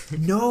pastry?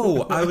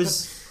 No, I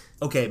was...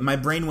 Okay, my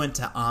brain went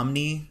to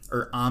Omni,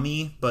 or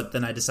Ami, but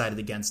then I decided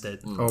against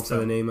it. Oh, for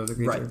the name of the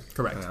creature? Right,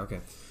 correct. Okay.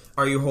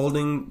 Are you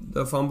holding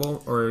the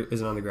fumble or is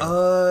it on the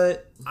ground?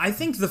 I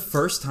think the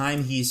first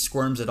time he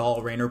squirms at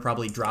all, Rainer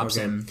probably drops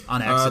him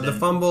on accident. The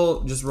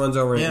fumble just runs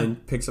over Yeah.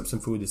 and picks up some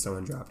food that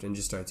someone dropped and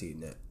just starts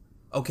eating it.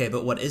 Okay,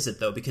 but what is it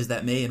though? Because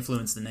that may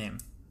influence the name.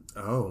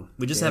 Oh.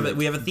 We just damn have it.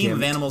 we have a theme Damn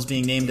of it. animals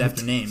being named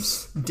after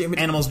names. Damn it.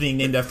 Animals being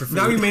named after food.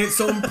 Now you made it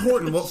so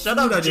important. What Shut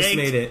food up, I just Jake.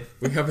 made it.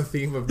 We have a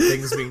theme of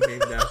things being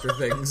named after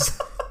things.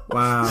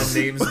 Wow. And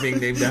names being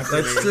named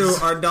after That's names. true.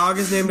 Our dog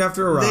is named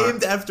after a rock.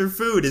 named after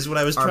food is what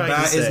I was Our trying to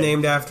bat say. is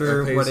named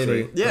after A what it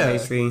pastry. is. Yeah. A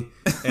pastry.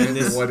 And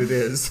this What it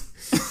is.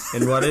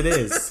 and what it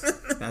is.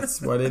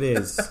 That's what it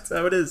is. That's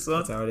how it is, son.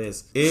 That's how it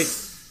is. It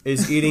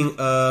is eating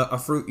a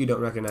fruit you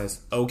don't recognize.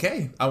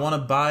 Okay, I want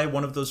to buy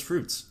one of those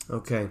fruits.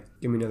 Okay,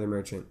 give me another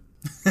merchant.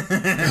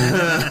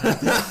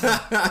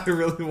 I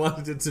really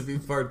wanted it to be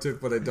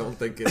partook, but I don't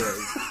think it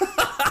is.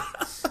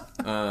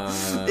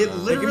 It They give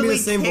me literally the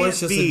same can't voice,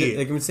 just be.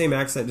 they give me the same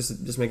accent,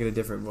 just make it a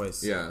different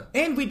voice. Yeah.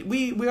 And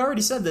we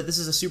already said that this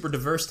is a super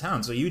diverse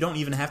town, so you don't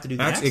even have to do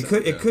the Actually,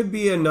 accent. it could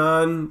be a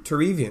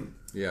non-Terevian.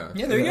 Yeah.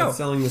 Yeah, there you go. That's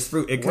selling this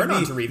fruit. It We're could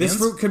not be Terevians. this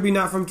fruit could be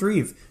not from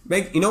Tereve.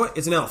 You know what?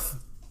 It's an elf.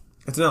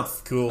 It's an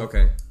elf. Cool.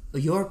 Okay.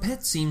 Your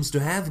pet seems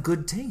to have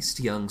good taste,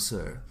 young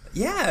sir.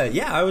 Yeah,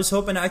 I was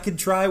hoping I could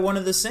try one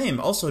of the same.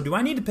 Also, do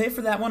I need to pay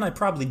for that one? I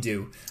probably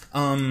do.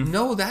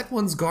 No, that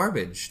one's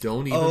garbage.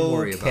 Don't even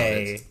worry about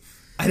Okay. it.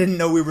 I didn't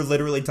know we were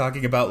literally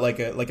talking about like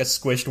a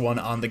squished one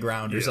on the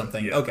ground or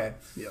something. yeah. Okay.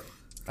 Yeah.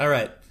 All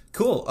right.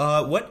 Cool.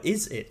 What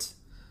is it?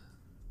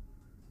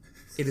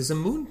 It is a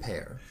moon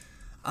pear.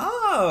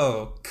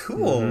 Oh,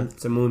 cool.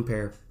 It's a moon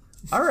pear.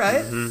 All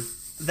right.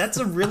 That's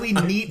a really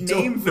neat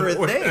name for a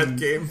Where that thing.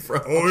 came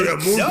from. Oh yeah,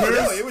 moon No, pears.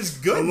 no, it was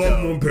good, I love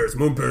though. moon pears.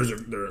 Moon pears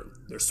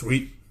they're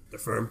sweet, they're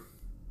firm,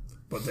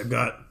 but they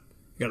got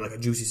like a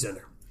juicy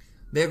center.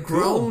 They're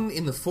grown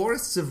in the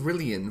forests of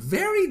Rillian.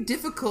 Very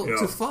difficult Yeah.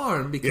 to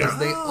farm because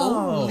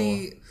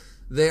Yeah.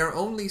 they are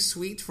only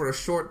sweet for a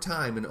short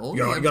time and only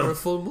Yeah, you after gotta- a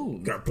full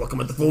moon. Gotta pluck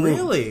them at the full moon.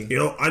 Really? You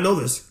know, I know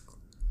this.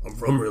 I'm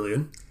from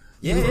Rillian.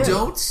 Yeah.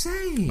 Don't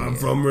say. I'm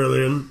from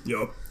Rillian.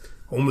 Yup.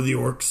 Home of the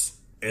orcs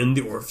and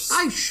the orphs.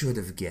 I should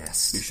have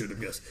guessed. You should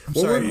have guessed.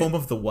 Sorry, home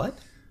of the what?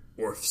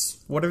 Orphs.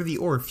 What are the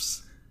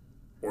orphs?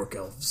 Orc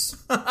elves.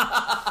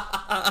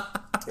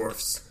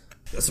 Orphs.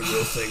 That's a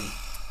real thing.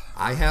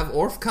 I have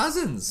Orf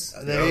cousins.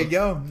 There you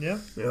go. Yep.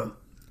 Yeah.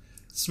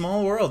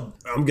 Small world.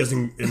 I'm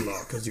guessing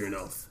in-law because you're an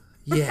elf.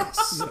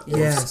 Yes.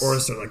 Yes.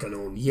 Orcs are like an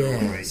own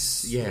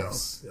race.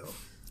 Yes. Yeah.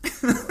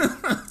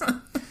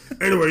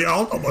 Anyway,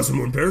 I'll buy some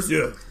moon pears.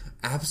 Yeah.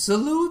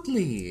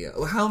 Absolutely.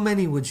 How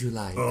many would you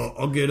like?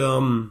 I'll get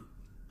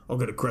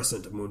a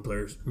crescent of moon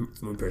pears,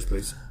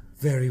 please.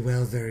 Very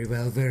well, very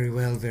well, very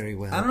well, very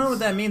well. I don't know what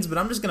that means, but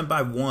I'm just gonna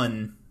buy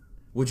one.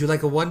 Would you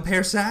like a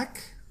 1-pair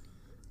sack?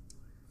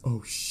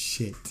 Oh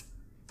shit.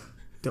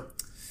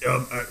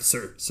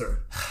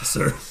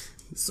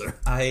 Sir,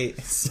 I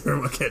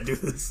I can't do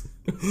this,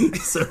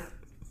 sir.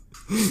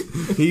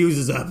 He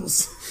uses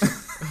apples.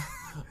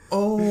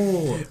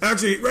 Oh,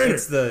 Actually, Rainer,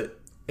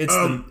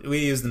 we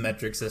use the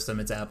metric system.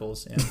 It's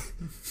apples. Yeah.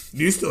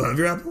 do you still have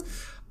your apple?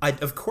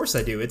 Of course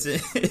I do.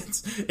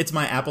 It's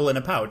my apple in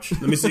a pouch.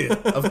 Let me see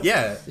it.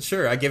 Yeah,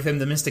 sure. I give him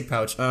the mystic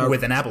pouch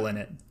with an apple in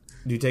it.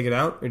 Do you take it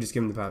out or just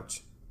give him the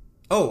pouch?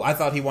 Oh, I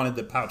thought he wanted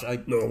the pouch.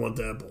 No, I want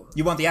the apple.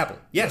 You want the apple?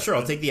 Yeah, sure.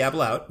 I'll take the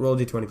apple out. Roll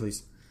d20,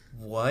 please.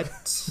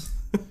 What?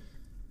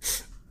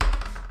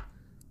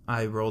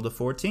 I rolled a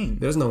 14.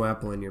 There's no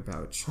apple in your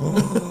pouch.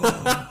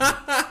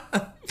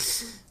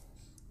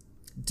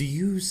 do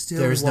you still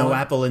There's want... no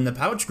apple in the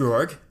pouch,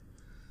 Grorg.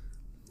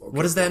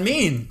 What does that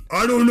mean?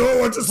 I don't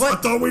know. I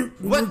thought we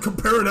would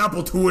compare an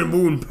apple to a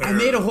moon pear. I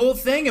made a whole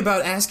thing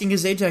about asking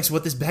his Ajax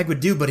what this bag would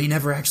do, but he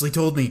never actually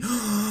told me.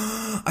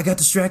 I got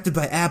distracted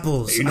by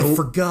apples. I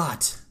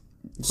forgot.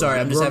 Sorry,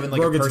 I'm just having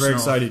like a Grorg gets personal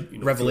very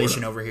excited.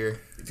 revelation over here.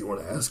 If you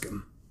want to ask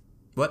him.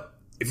 What?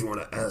 If you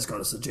want to ask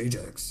honest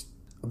Ajax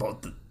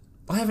about the...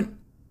 I haven't...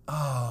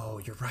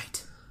 Oh, you're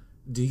right.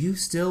 Do you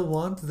still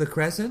want the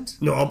crescent?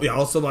 No,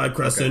 I'll still buy a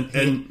crescent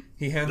and...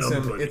 He hands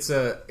him. It's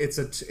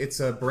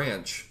a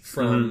branch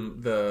from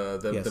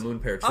the moon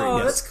pear tree.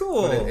 Oh, that's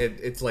cool. But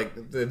it's like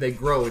they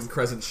grow in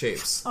crescent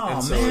shapes, Oh,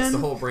 and so man. it's the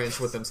whole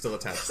branch with them still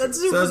attached. That's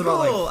So super there's cool.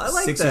 about like I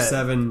like 6 that. or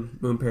 7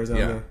 moon pears out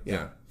yeah, there.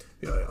 yeah.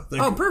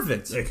 Thank Oh, you.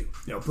 perfect. Thank you.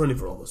 Yeah, plenty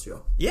for all of us, yeah.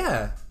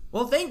 Yeah.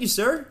 Well, thank you,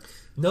 sir.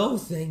 No,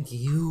 thank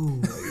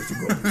you.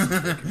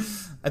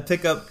 I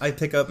pick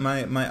up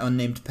my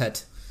unnamed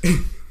pet.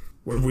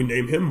 What if we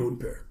name him Moon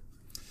Pear?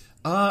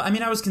 I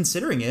mean, I was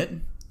considering it.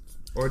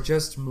 Or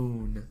just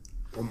Moon.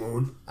 Or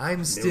Moon?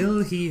 I'm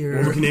still here.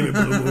 Or we can name it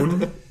Blue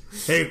Moon.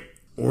 Hey,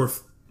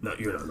 Orf. No,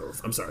 you're not an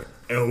Orf. I'm sorry.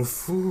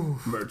 Elf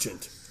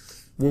Merchant.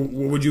 What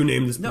would you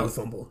name this blue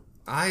fumble?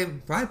 I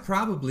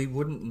probably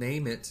wouldn't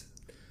name it.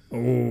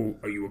 Oh,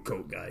 are you a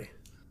coat guy?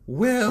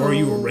 Well, Or are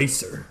you a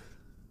racer?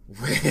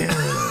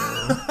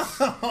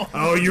 well,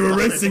 Oh, you're a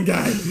racing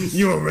guy.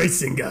 You're a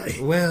racing guy.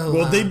 well.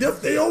 They name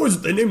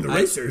the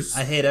racers.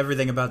 I hate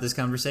everything about this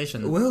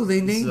conversation. Well,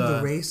 they named It's,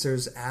 the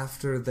racers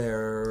after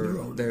their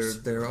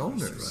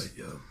owners. Right,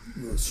 yeah.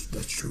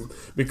 That's true.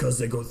 Because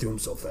they go through them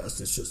so fast,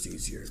 it's just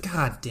easier.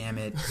 God damn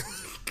it.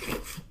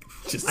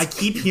 Just I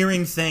keep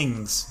hearing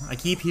things. I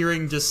keep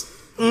hearing just...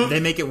 They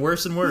make it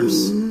worse and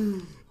worse.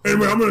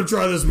 Anyway, I'm going to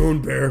try this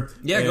moon pear.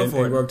 Yeah, go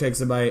for it. And Rogue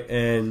takes a bite,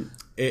 and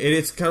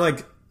it's kind of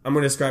like... I'm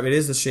going to describe it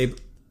is the shape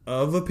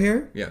of a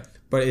pear. Yeah.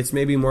 But it's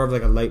maybe more of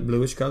like a light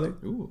bluish color.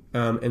 Ooh.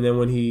 And then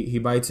when he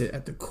bites it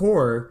at the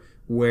core,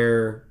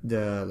 where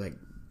the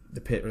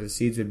pit or the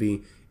seeds would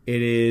be,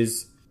 it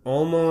is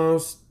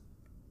almost...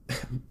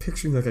 I'm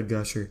picturing like a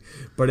gusher,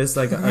 but it's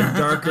like a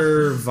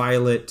darker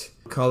violet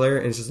color,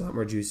 and it's just a lot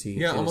more juicy.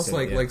 Yeah, in a almost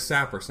sense, like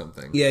sap or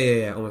something.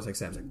 Yeah, almost like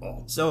sap. Like,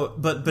 oh. So,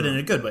 but in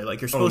a good way. Like,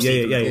 you're supposed to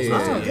eat them. yeah.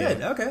 Oh,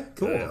 good. Okay,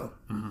 cool. Yeah.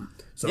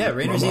 So Yeah,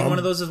 Rainer's my eating mom- one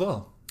of those as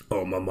well.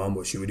 Oh, my mom,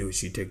 what she would do is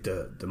she'd take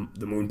the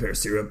moon pear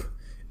syrup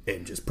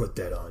and just put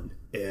that on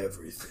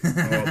everything.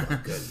 Oh my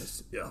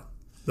goodness. Yeah.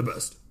 The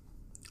best.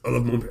 I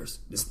love moon pears.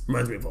 This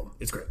reminds me of home.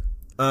 It's great.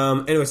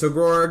 Anyway, so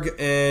Grorg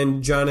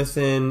and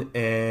Jonathan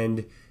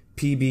and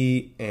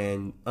PB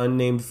and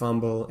Unnamed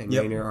Fumble and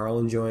Rainer are all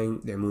enjoying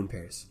their moon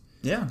pears.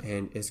 Yeah.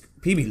 And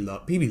PB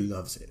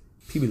loves it.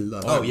 PB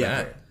loves it. Oh,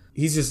 yeah.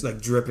 He's just like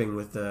dripping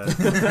with the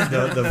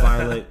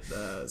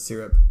violet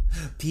syrup.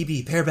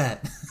 PB, pear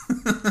bat.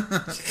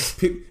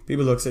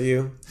 People looks at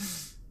you,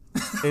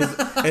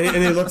 and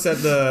he looks at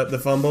the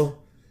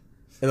fumble,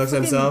 and looks at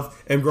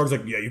himself, and Grog's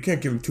like, "Yeah, you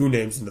can't give him 2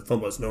 names, and the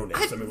fumble has no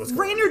names." I mean, what's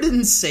going on? Rainer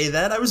didn't say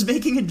that. I was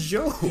making a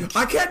joke.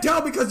 I can't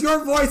tell because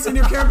your voice and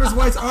your character's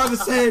voice are the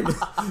same.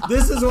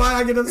 This is why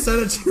I get upset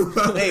at you.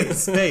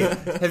 Hey,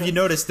 have you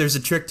noticed there's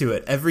a trick to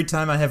it? Every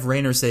time I have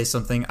Rainer say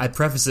something, I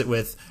preface it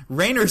with,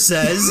 Rainer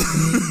says...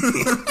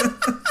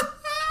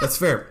 That's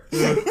fair.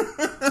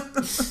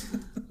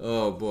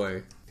 Oh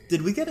boy.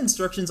 Did we get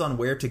instructions on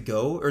where to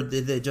go, or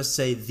did they just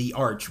say the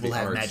arch will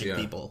have arch, magic yeah.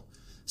 people?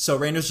 So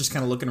Rainer's just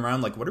kind of looking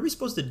around like, what are we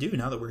supposed to do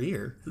now that we're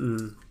here?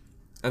 And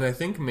I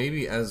think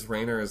maybe as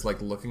Rainer is like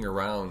looking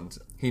around,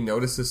 he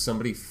notices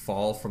somebody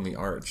fall from the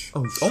arch.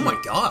 Oh my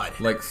god.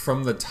 Like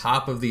from the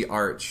top of the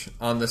arch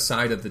on the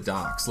side of the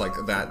docks, like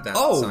that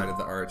Oh. side of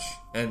the arch,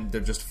 and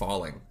they're just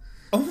falling.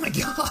 Oh my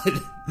god.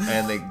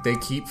 And they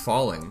keep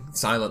falling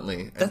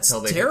silently That's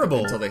until they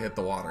terrible. until they hit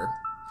the water.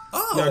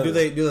 Oh! Now, do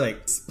they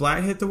like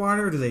splat hit the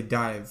water, or do they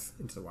dive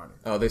into the water?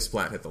 Oh, they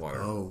splat hit the water.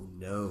 Oh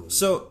no!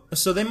 So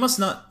they must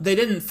not... They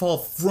didn't fall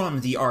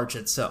from the arch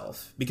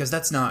itself, because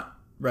that's not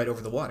right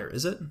over the water,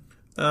 is it?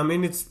 I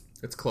mean, it's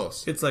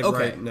close. like Okay,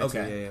 right next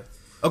okay. to yeah.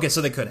 Okay,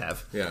 so they could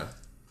have. Yeah.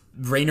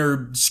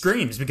 Raynor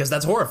screams, because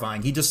that's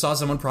horrifying. He just saw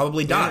someone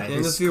probably die.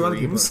 And a few other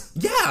people.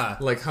 Screams? Yeah!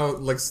 Like how?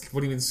 Like what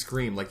do you mean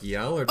scream? Like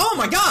yell or? Oh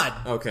my god!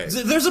 Okay.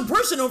 There's a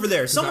person over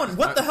there. Someone...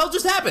 What the hell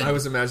just happened? I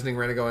was imagining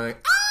Rena going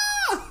like,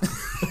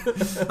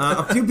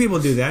 A few people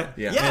do that.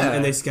 Yeah. Yeah.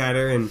 And they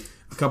scatter, and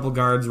a couple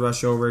guards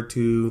rush over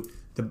to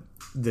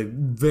the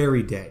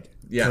very dead.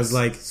 Yes, 'Cause,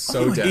 like,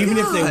 so my dead. even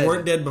if they God.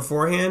 weren't dead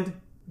beforehand,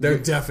 They're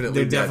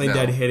definitely dead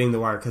now. hitting the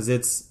water because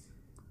it's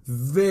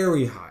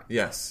very hot.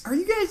 Yes. Are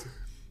you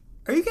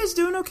guys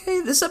doing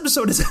okay? This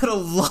episode has had a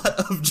lot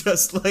of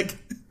just like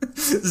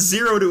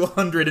 0 to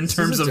 100 in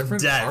terms This is a of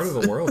different death. part of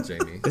the world,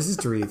 Jamie. This is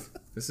Tarif.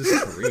 This is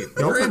Tarif.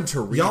 We're in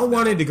Tarif. Y'all now.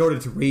 wanted to go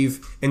to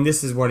Tarif, and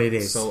this is what it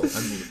is. So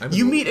I'm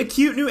You meet a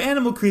cute new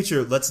animal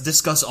creature. Let's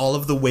discuss all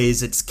of the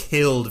ways it's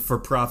killed for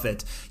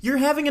profit. You're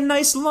having a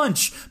nice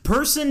lunch.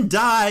 Person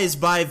dies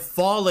by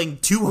falling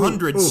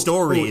 200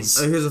 stories.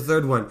 Here's a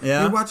third one.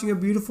 Yeah? You're watching a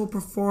beautiful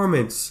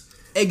performance.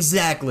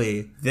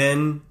 Exactly.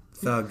 Then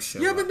thugs show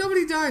Yeah, up. but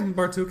nobody died, and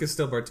Bartuk is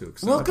still Bartuk.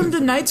 So Welcome to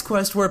Knight's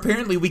Quest, where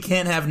apparently we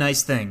can't have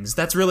nice things.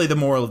 That's really the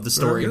moral of the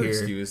story You're here.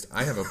 excused.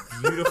 I have a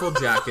beautiful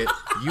jacket.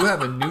 You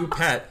have a new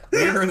pet.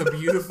 We're in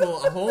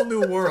a whole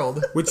new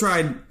world. We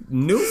tried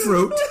new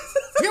fruit.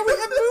 Yeah, we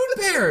have moon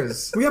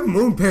pears. We have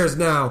moon pears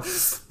now.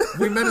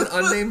 We met an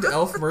unnamed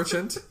elf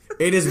merchant.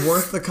 It is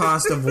worth the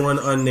cost of one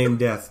unnamed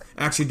death.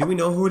 Actually, do we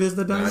know who it is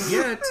that died? Not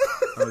yet.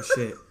 Oh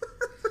shit.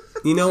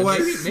 You know what?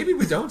 Maybe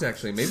we don't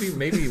actually. Maybe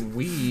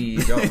we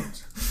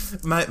don't.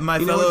 My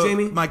You know fellow, what,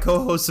 Jamie? my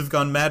co-hosts have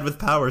gone mad with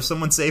power.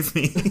 Someone save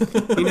me.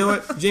 You know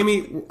what,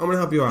 Jamie? I'm gonna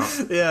help you out.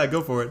 Yeah,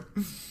 go for it.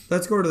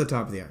 Let's go to the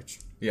top of the arch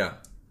Yeah.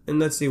 and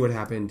let's see what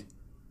happened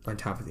on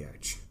top of the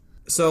arch.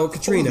 So,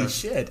 Katrina, Holy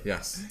shit.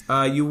 Yes.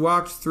 you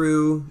walked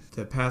through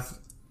the path,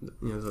 the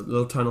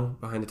little tunnel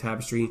behind the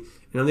tapestry,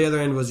 and on the other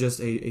end was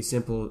just a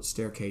simple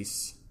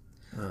staircase.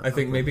 I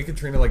think maybe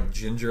Katrina like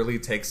gingerly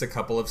takes a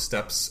couple of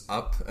steps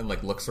up and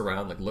like looks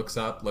around, like looks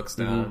up, looks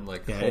down,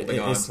 like holding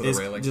on to the it's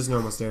railing. just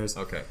normal stairs.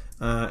 Okay.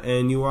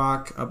 And you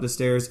walk up the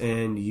stairs,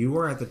 and you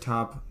are at the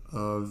top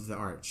of the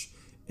arch.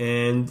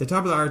 And the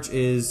top of the arch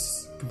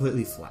is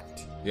completely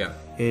flat. Yeah.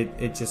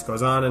 It just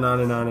goes on and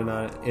on and on and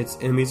on. It's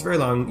very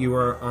long. You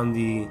are on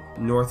the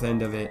north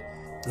end of it,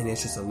 and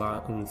it's just a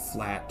long,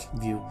 flat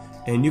view.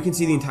 And you can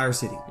see the entire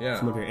city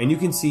from up here. And you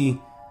can see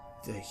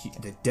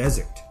the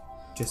desert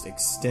just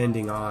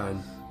extending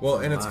on. Well,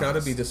 and for it's got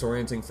to miles. be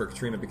disorienting for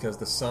Katrina because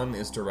the sun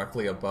is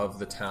directly above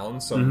the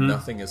town, so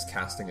nothing is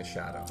casting a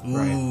shadow.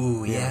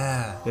 Ooh,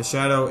 yeah. The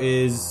shadow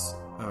is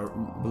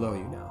below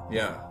you now.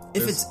 Yeah.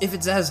 If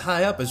it's as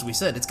high up as we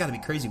said, it's got to be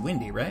crazy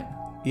windy, right?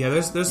 Yeah,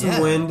 there's some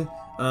Yeah. wind.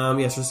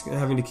 She's just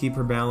having to keep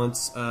her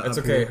balance. It's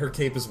up okay. here. Her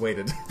cape is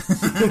weighted.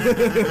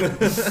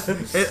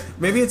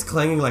 Maybe it's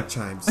clanging like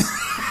chimes.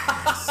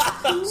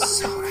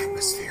 So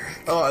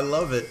atmospheric. Oh, I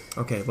love it.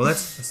 Okay, well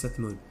let's set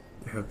the mood.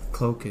 Her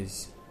cloak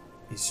is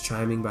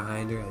chiming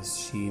behind her as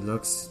she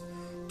looks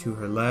to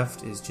her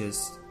left is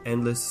just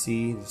endless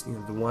sea. There's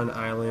the one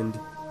island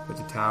with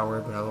the tower,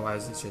 but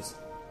otherwise it's just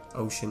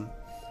ocean.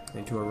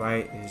 And to her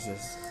right is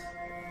just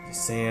the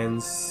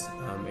sands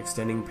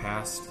extending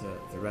past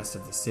the rest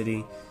of the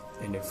city.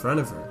 And in front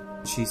of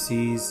her, she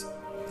sees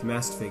the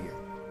masked figure.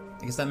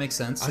 I guess that makes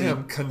sense. I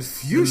am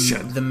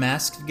confusion. The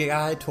masked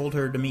guy told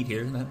her to meet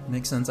here. That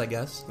makes sense, I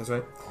guess. That's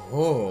right.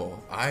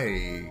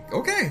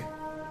 Okay.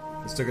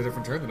 This took a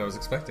different turn than I was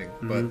expecting,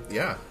 but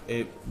yeah.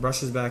 It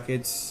brushes back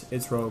its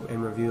robe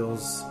and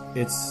reveals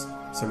its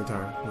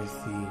scimitar with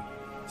the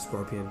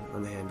scorpion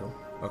on the handle.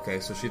 Okay,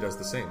 so she does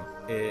the same.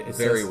 It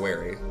Very says,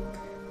 wary.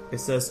 It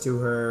says to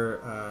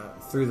her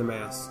through the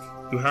mask,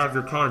 "You have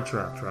your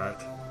contract, right?"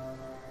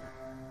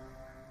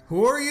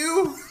 Who are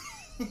you?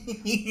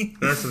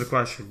 Answer the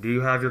question. Do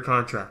you have your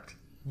contract?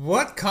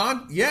 What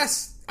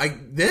Yes,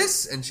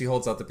 this, and she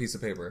holds out the piece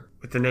of paper.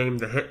 With the name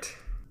The Hit?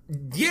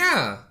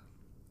 Yeah.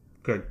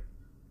 Good.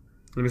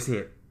 Let me see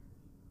it.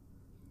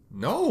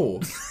 No.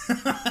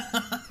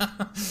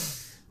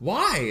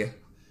 Why?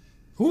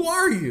 Who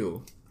are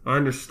you? I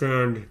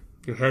understand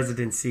your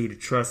hesitancy to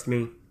trust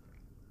me,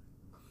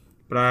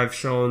 but I've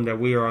shown that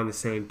we are on the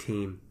same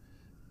team.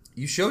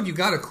 You showed you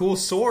got a cool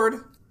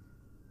sword.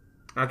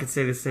 I could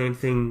say the same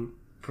thing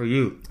for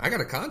you. I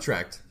got a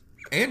contract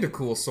and a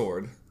cool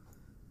sword.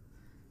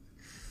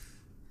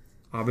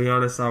 I'll be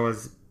honest, I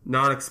was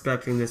not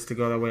expecting this to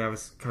go that way. I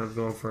was kind of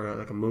going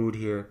for a mood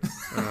here.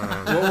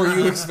 What were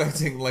you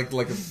expecting? Like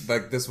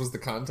this was the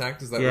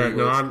contact? Is that Yeah, what you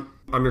no, were...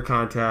 I'm your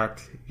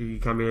contact. You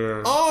come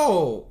here.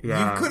 Oh,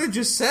 Yeah. you could have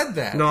just said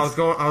that. No, I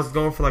was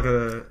going for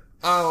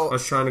I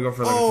was trying to go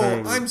for a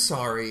thing. I'm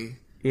sorry.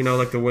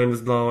 Like the wind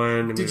was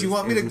blowing. And Did you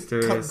want me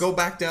to go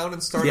back down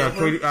and start Yeah,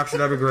 over? actually,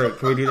 that'd be great.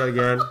 Can we do that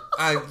again?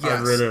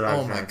 Yes. really like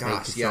oh my that. Thank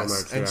gosh, you so yes.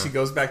 much, And yeah. she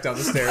goes back down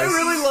the I stairs.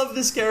 really love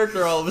this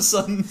character all of a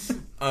sudden.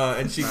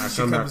 And she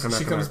come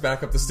comes back.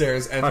 back up the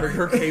stairs, and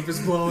her cape is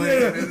blowing.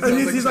 And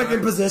he's like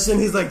in position.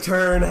 He's like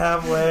turned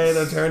halfway.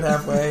 Then turned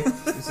halfway.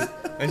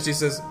 And she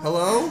says,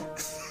 "Hello."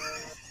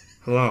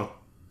 Hello.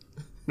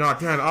 No,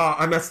 damn. Oh,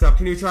 I messed up.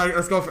 Can you try?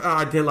 Let's go.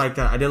 I didn't like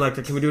that.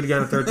 Can we do it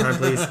again a third time,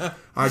 please?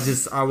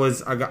 I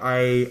was.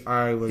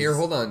 Here,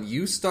 hold on.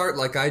 You start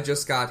like I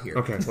just got here.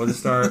 Okay, we'll just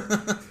start.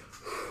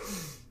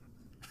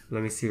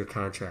 Let me see your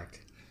contract.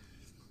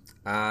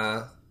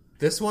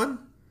 This one?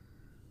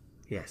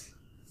 Yes.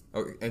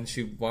 Oh, and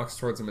she walks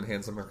towards him and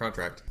hands him her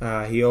contract.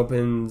 He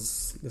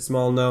opens the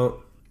small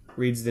note,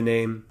 reads the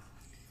name,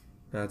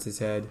 nods his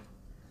head,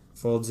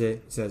 folds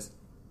it, says,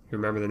 "You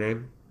remember the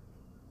name?"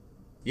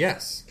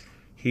 Yes.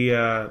 He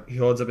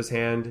holds up his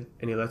hand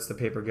and he lets the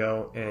paper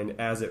go, and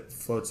as it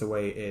floats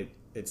away,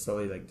 it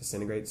slowly like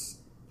disintegrates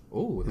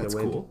Oh, in that's the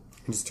wind cool.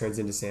 and just turns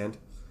into sand.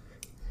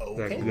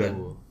 Okay. Like,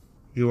 good.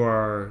 You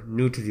are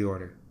new to the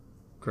order,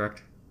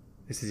 correct?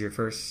 This is your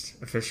first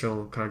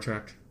official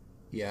contract.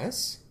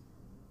 Yes.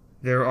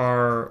 There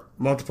are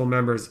multiple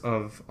members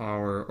of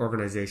our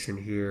organization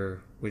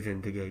here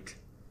within the gate.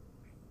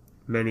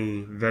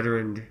 Many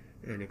veteran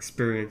and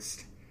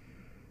experienced.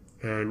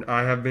 And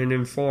I have been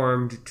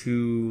informed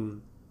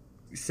to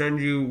send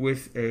you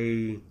with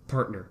a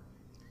partner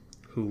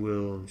who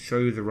will show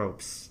you the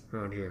ropes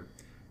around here.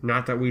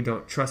 Not that we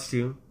don't trust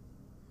you.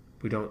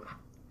 We don't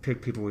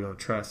pick people we don't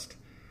trust.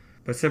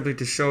 But simply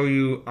to show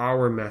you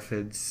our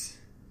methods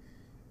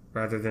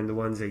rather than the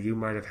ones that you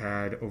might have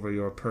had over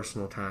your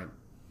personal time.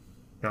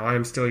 Now, I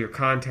am still your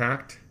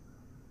contact.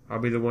 I'll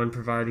be the one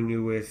providing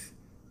you with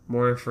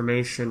more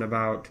information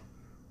about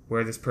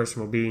where this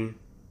person will be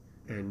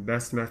and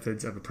best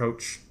methods of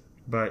approach,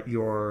 but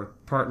your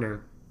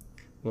partner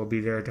will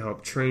be there to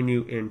help train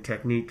you in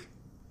technique,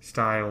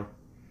 style,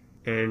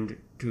 and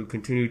to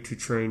continue to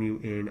train you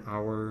in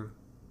our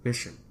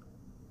mission.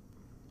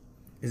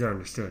 Is that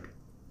understood?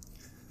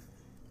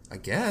 I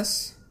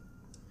guess.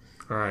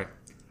 Alright.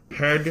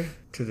 Head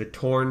to the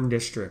Torn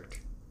District.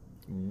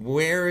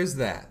 Where is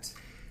that?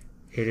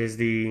 It is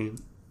the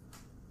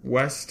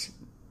west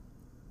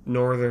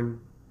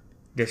northern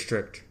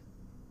district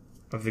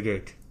of the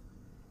gate.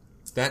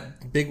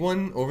 That big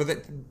one over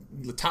the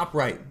top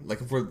right.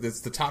 Like if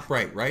it's the top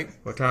right, right?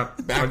 Well,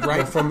 top Back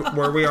right. from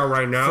where we are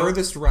right now.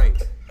 Furthest right.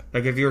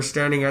 Like if you're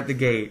standing at the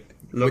gate,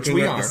 looking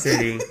we at are. the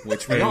city,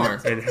 Which we and, are.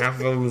 and half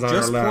of them's on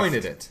Just our left.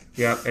 pointed it.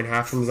 Yep, and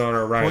half of them's on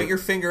our right. Point your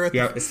finger at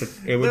Yep,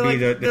 it would be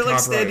the they're top like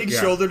standing right.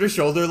 Yeah. shoulder to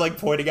shoulder, like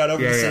pointing out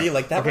over Yeah, the yeah. city,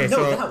 like that Okay, one. No,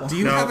 so that one. Do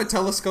you No. have a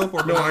telescope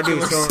or No, I do.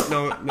 binoculars?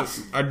 So no,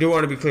 I do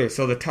want to be clear.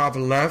 So the top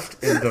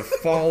left is the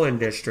Fallen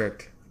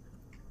District.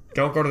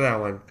 Don't go to that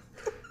one.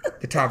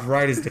 The top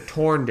right is the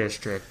Torn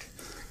District.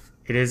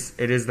 It is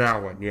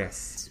that one.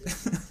 Yes.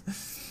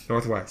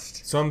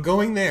 Northwest. So I'm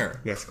going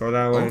there. Yes, go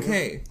that way.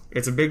 Okay.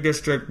 It's a big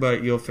district,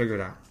 but you'll figure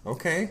it out.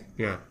 Okay.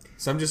 Yeah.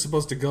 So I'm just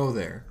supposed to go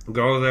there.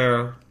 Go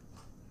there.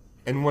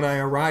 And when I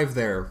arrive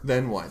there,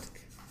 then what?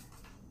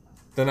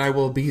 Then I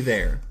will be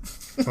there.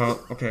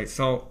 Well, okay,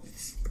 so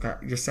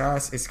your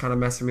sass is kind of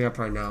messing me up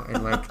right now.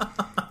 And, like,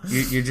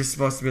 you're just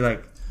supposed to be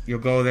like, you'll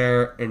go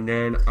there, and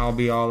then I'll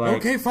be all like...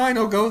 Okay, fine,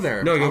 I'll go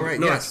there. No, all right,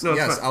 yes, it's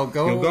yes, fine. I'll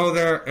go. You'll go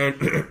there,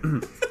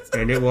 and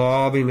and it will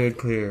all be made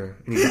clear.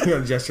 And he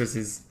gestures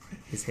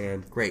his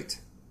hand. Great.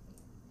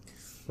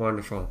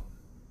 Wonderful.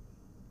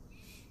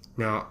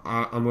 Now,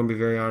 I'm going to be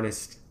very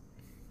honest.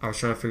 I was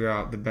trying to figure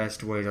out the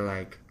best way to,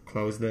 like,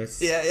 close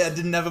this. Yeah,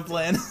 didn't have a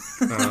plan.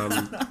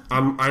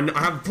 I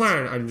have a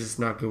plan. I'm just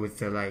not good with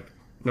the, like...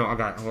 No, I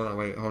got it.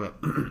 Hold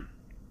on.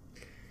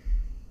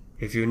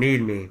 If you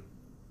need me...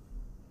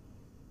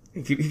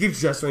 He keeps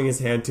gesturing his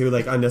hand, too,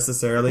 like,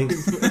 unnecessarily.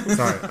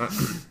 Sorry.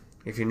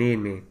 If you need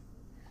me,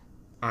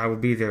 I will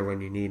be there when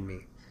you need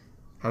me.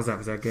 How's that?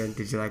 Was that good?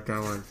 Did you like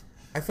that one?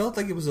 I felt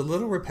like it was a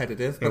little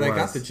repetitive, but It I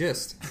got was. the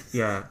gist.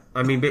 Yeah.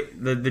 I mean,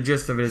 the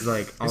gist of it is,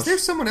 like... Is there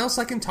someone else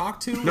I can talk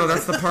to? No,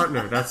 that's the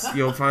partner.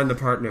 You'll find the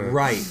partner.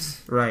 Right.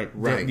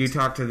 Right. You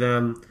talk to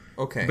them.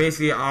 Okay.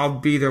 Basically, I'll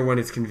be there when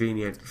it's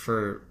convenient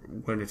for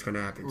when it's going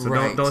to happen. So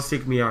Right. don't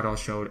seek me out.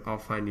 I'll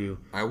find you.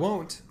 I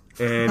won't.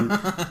 And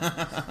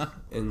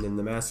and then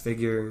the masked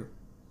figure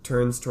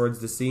turns towards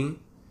the sea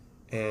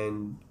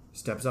and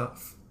steps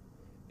off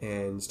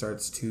and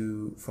starts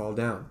to fall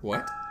down.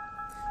 What?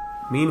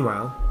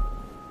 Meanwhile,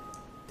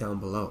 down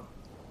below,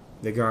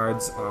 the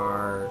guards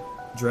are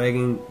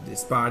dragging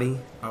this body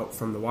out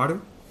from the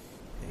water.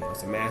 And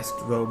it's a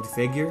masked, robed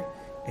figure,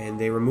 and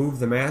they remove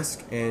the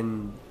mask,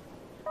 and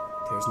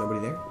there's nobody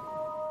there.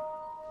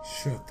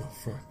 Shut the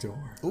front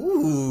door.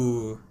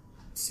 Ooh.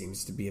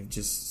 Seems to be of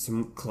just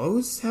some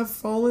clothes have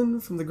fallen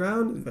from the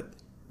ground, but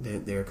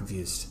they're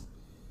confused.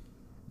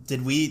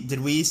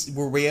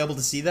 Were we able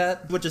to see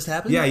that? What just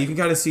happened? Yeah, you can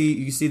kind of see.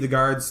 You see the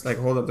guards like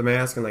hold up the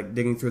mask and like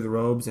digging through the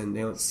robes, and they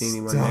don't see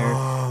anyone there.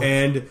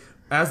 And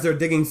as they're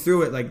digging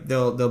through it, like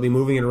they'll be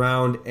moving it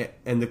around,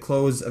 and the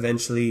clothes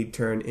eventually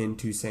turn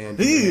into sand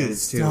in their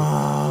hands, too,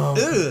 Ugh.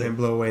 and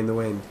blow away in the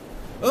wind.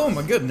 Oh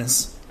my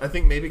goodness. I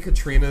think maybe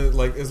Katrina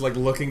is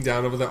looking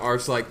down over the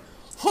arch like,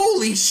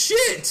 holy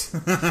shit!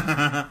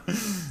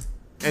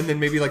 and then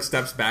maybe like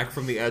steps back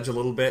from the edge a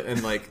little bit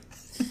and like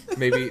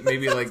maybe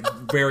like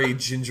very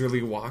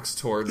gingerly walks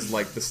towards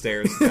like the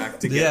stairs back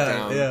to get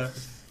down. Yeah.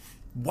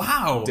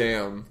 Wow.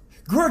 Damn.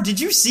 Grog, did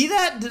you see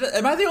that?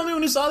 Am I the only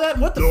one who saw that?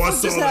 What the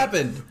fuck just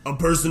happened? A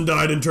person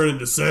died and turned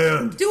into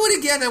sand. Do it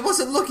again. I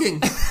wasn't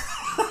looking.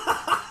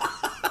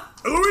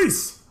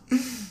 Eloise!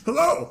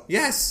 Hello!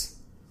 Yes.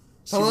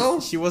 Hello?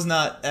 She was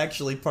not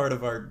actually part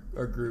of our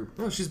group.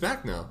 Oh, she's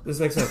back now. This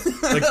makes sense.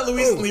 Like,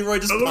 Louise and Leroy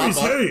just Eloise,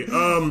 pop up. hey,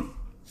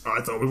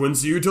 I thought we wouldn't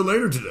see you till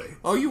later today.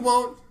 Oh, you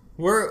won't.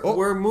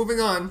 We're moving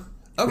on.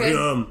 Okay.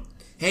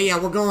 Hey, yeah,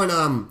 we're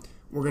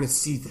gonna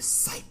see the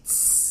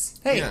sights.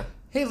 Hey, Yeah.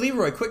 hey,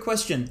 Leroy. Quick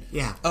question.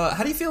 Yeah.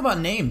 How do you feel about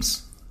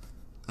names?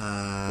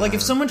 Like,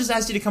 if someone just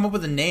asked you to come up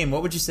with a name,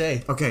 what would you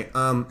say? Okay,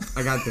 I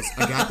got this.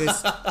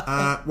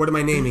 What am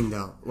I naming,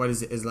 though? What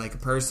is it? Is it like a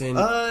person?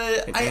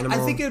 An animal?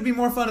 I think it would be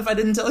more fun if I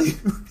didn't tell you.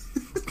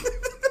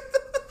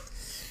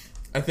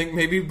 I think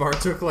maybe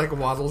Bartok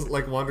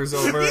wanders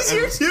over. He's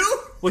here too.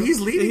 Well,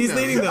 he's leading. He's them.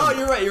 leading them. Oh,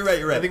 you're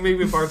right. I think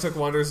maybe Bartok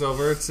wanders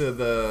over to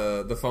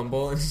the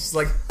fumble and he's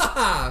like,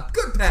 "Ha,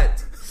 good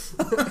pet."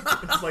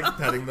 It's like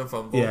petting the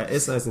fumble. Yeah,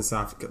 it's nice and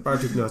soft.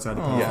 Bartok knows how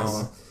to play.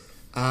 Yes.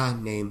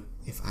 Name.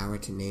 If I were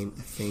to name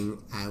a thing,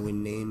 I would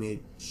name it...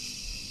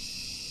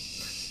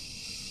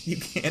 You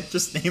can't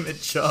just name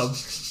it Chubb.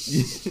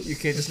 You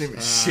can't just name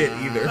it shit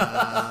either.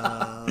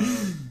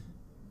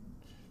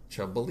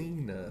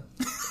 Chubbelina.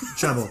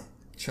 Trouble.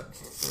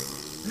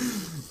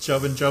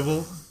 Chubb and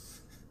Trouble.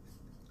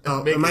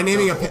 Oh, Make am I it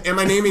naming double. am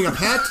I naming a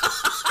pet?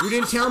 You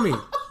didn't tell me.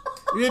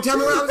 You didn't tell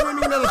me what I was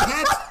naming another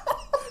pet?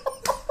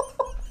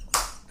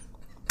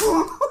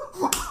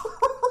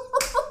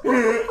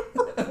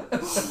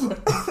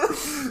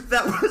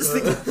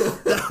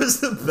 That was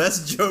the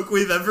best joke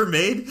we've ever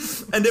made,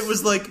 and it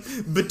was like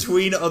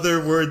between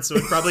other words, so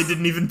it probably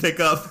didn't even pick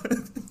up.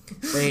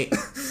 Wait,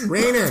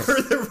 Rainer.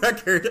 For the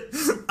record,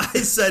 I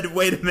said,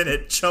 "Wait a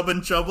minute, Chubb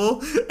and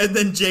Trouble," and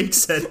then Jake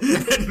said,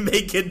 "And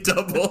make it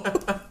double."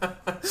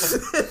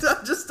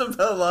 I just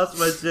about lost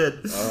my shit.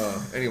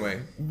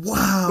 Anyway.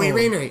 Wow. Wait,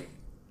 Rainer.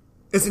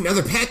 It's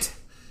another pet?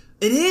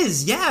 It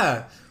is,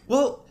 yeah.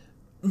 Well,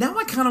 now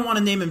I kind of want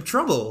to name him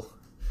Trouble.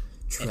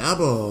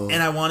 Trouble.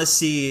 And I want to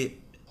see...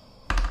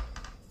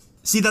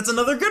 See, that's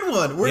another good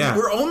one. Yeah.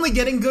 We're only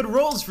getting good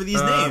rolls for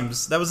these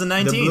names. That was a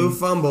 19. The blue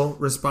fumble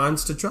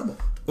responds to Trouble.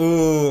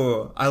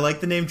 Ooh, I like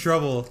the name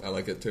Trouble. I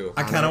like it too.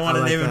 I kind of want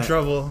to name him that.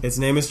 Trouble. Its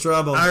name is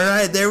Trouble. All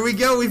right, there we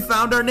go. We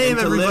found our name, And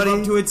to everybody. live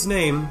up to its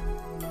name,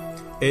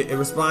 it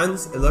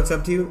responds, it looks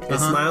up to you, it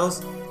smiles,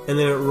 and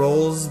then it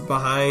rolls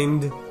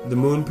behind the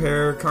moon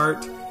pair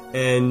cart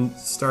and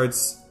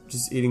starts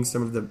just eating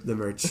some of the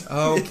merch.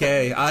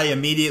 Okay, I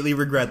immediately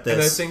regret And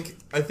this.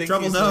 I think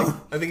Trouble, he's no. like,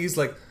 I think he's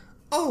like,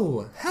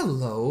 "Oh,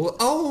 hello.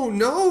 Oh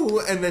no."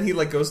 And then he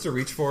like goes to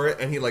reach for it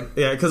and he like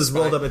Yeah, because it's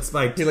rolled up, it's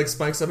spiked. he like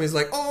spikes up and he's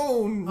like,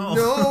 "Oh no."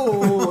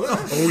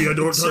 Oh yeah,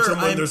 don't touch Sir, him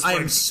under I am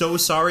spikes. so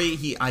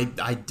sorry.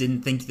 I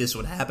didn't think this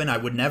would happen. I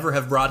would never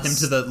have brought him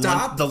to the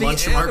Stop the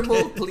lunch animal,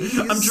 market. please.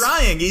 I'm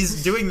trying.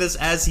 He's doing this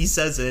as he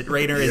says it.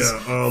 Rainer is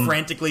Yeah,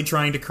 frantically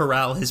trying to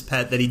corral his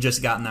pet that he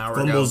just got an hour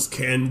Fumbles ago.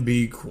 can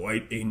be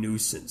quite a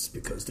nuisance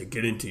because they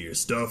get into your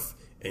stuff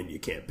and you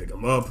can't pick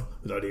them up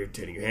without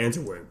irritating your hands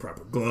or wearing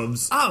proper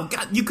gloves. Oh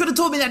God! You could have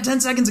told me that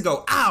 10 seconds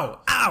ago. Ow!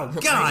 Ow!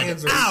 My God!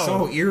 hands are Ow!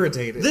 so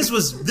irritated. This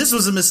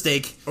was a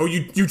mistake. Oh,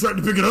 you tried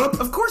to pick it up?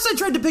 Of course, I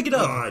tried to pick it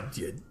up. God,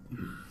 you...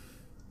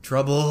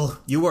 Trouble.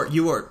 You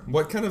are.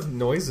 What kind of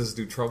noises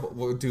do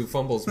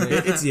fumbles make?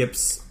 It's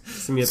yips.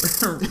 Some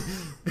yips.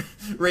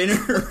 Rainer.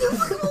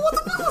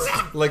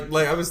 like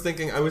I was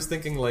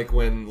thinking like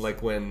when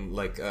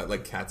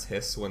cats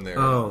hiss when they're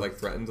like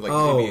threatened.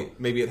 Like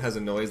maybe it has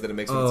a noise that it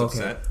makes when it's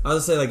upset. I'll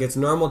just say like its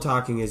normal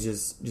talking is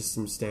just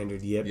some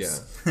standard yips.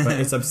 Yeah. But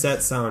its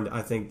upset sound,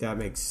 I think that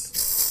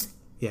makes...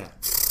 Yeah.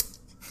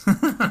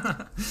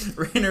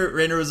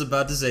 Rainer was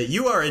about to say,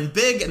 "You are in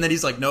big," and then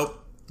he's like, "Nope,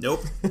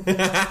 nope."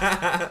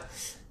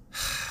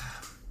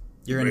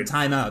 You're in a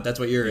timeout. That's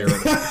what you're in.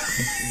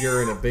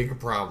 You're in a big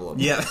problem.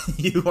 Yeah,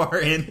 you are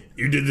in.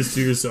 You did this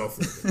to yourself.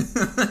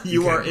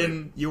 You are can't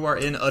in. You are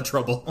in a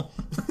trouble.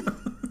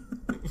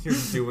 You're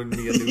doing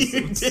me a You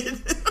nuisance.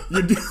 did.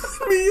 You're doing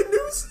me a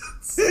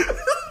nuisance.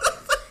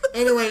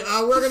 Anyway,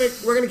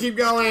 we're gonna keep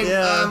going.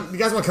 Yeah. You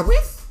guys want to come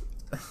with?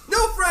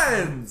 No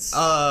friends.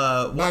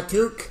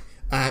 Bartuk.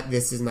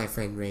 This is my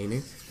friend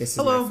Rainer. This is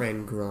Hello. my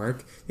friend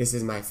Grork. This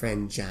is my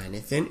friend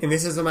Jonathan. And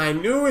this is my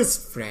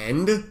newest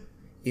friend,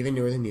 even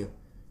newer than you,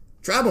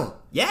 Trouble.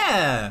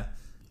 Yeah.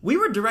 We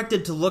were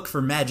directed to look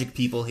for magic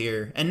people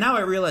here, and now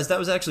I realize that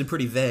was actually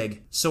pretty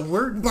vague. So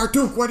we're...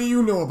 Bartuk, what do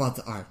you know about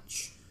the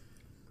arch?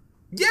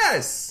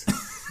 Yes.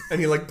 And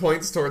he like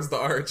points towards the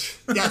arch.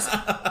 Yes,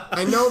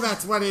 I know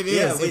that's what it is.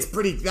 Yeah, It's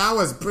pretty. That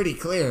was pretty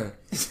clear.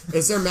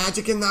 Is there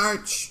magic in the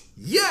arch?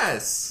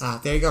 Yes.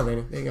 There you go,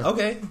 Rainer. There you go.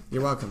 Okay.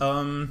 You're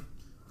welcome.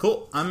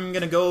 Cool. I'm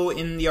gonna go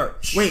in the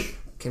arch. Wait,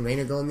 can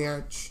Rainer go in the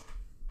arch?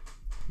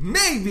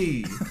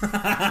 Maybe.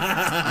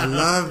 I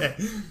love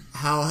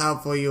how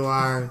helpful you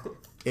are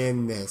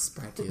in this,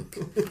 Bartuk.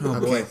 Okay.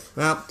 Boy.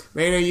 Well,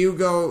 Rainer, you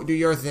go do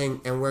your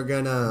thing, and we're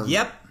gonna...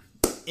 Yep.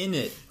 In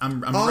it.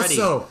 I'm ready.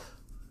 Also,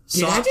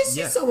 did I just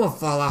see someone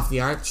fall off the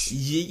arch?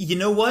 You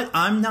know what?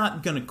 I'm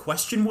not going to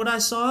question what I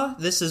saw.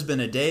 This has been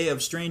a day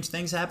of strange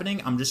things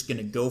happening. I'm just going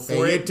to go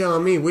for it. You're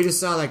telling me we just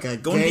saw like a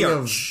gang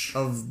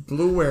of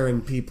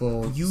blue-wearing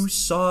people. You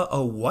saw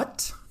a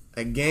what?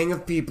 A gang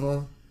of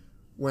people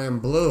wearing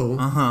blue.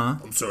 Uh-huh.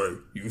 I'm sorry,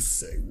 you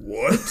say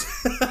what?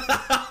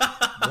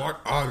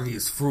 What are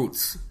these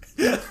fruits?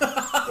 These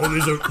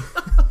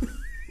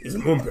are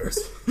moon bears.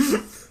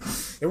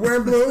 They're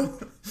wearing blue.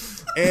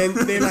 And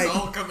they It's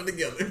all coming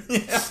together.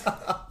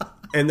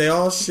 And they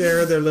all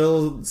share their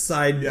little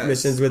side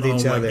missions with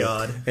each other. Oh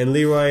my god. And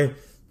Leroy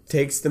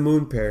takes the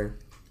moon pear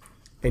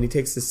and he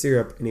takes the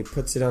syrup and he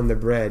puts it on the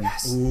bread.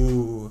 Yes.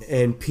 Ooh.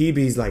 And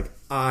PB's like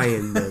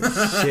eyeing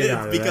the shit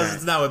out of because that.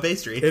 it's now a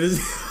pastry. It is.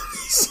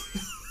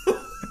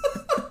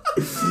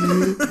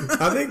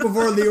 I think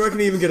before Leroy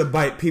can even get a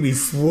bite, PB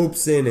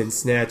swoops in and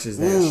snatches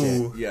that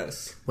shit.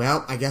 Yes.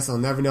 Well, I guess I'll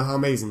never know how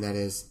amazing that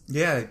is.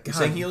 Yeah. You're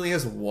saying he only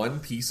has one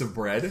piece of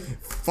bread?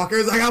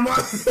 Fuckers, I got more.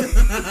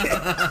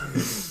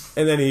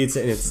 And then he eats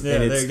it, and it's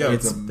there you go.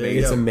 It's There you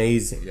it's go.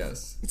 amazing.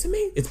 Yes. It's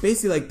amazing. It's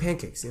basically like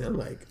pancakes,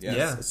 like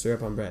Yeah.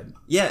 syrup on bread.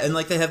 Yeah, and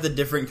like they have the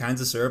different kinds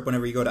of syrup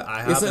whenever you go to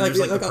IHOP, It's and there's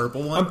like the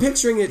purple one. I'm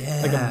picturing it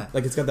Yeah.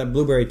 like it's got that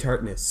blueberry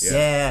tartness.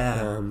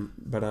 Yeah.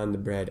 But on the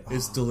bread.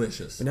 It's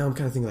delicious. But now I'm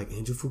kind of thinking like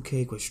angel food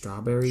cake with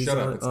strawberries. Shut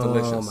up, on it. it's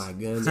delicious. Oh my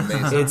goodness, It's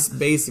amazing. It's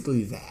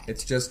basically that.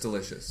 It's just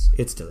delicious.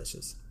 It's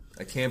delicious.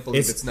 I can't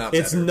believe it's not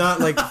It's better. not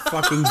like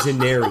fucking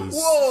Generis.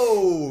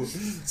 Whoa!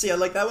 See, I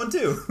like that one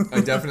too.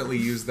 I definitely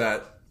used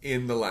that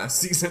in the last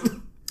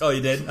season. Oh, you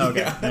did?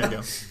 Okay, there you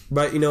go.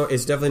 But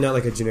it's definitely not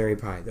like a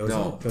Generi pie. Those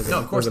No. are, No,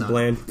 of course those are not.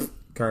 bland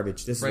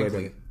garbage. This is way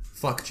Frankly, better.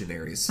 fuck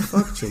Generis.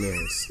 Fuck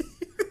Generis.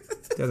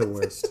 They're the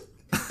worst.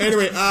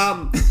 Anyway,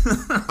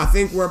 I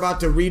think we're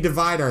about to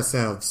redivide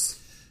ourselves.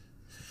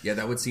 Yeah,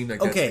 that would seem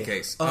like Okay.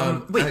 that's the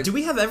case. Wait, do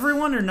we have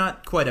everyone or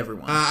not quite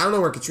everyone? I don't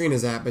know where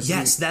Katrina's at, but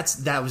yes,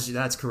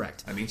 that's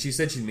correct. I mean, she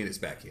said she'd meet us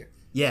back here.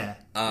 Yeah.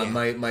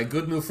 My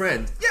good new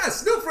friend.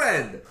 Yes, new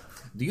friend.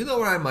 Do you know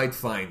where I might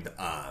find?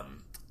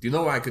 Do you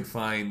know where I could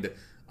find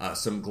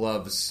some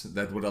gloves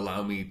that would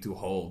allow me to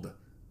hold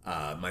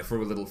my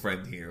furry little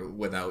friend here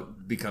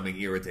without becoming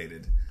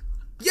irritated?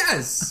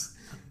 Yes.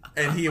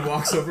 And he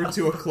walks over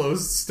to a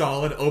closed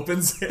stall and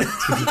opens it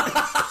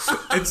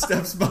and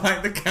steps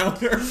behind the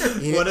counter.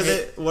 What are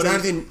the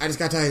Jonathan, I just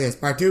gotta tell you this.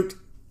 Bartuk,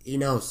 he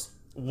knows.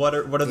 what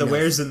are the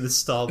wares in this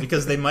stall?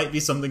 Because they might be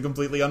something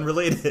completely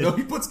unrelated. No,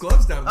 he puts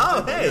gloves down.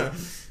 Oh, hey. Yeah.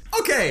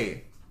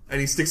 Okay. And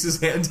he sticks his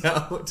hand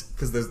out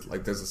because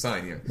there's a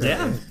sign here.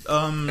 Yeah.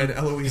 And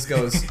Eloise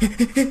goes,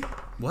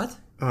 What?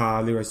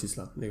 Leroy's too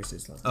slow.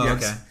 Oh,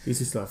 Yes. okay. He's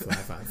too slow for a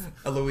high five.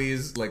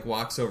 Eloise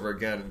walks over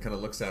again and kind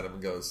of looks at him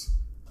and goes,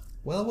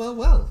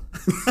 well.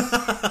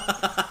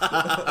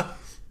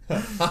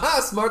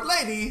 Haha, smart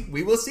lady.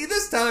 We will see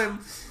this time.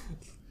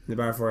 They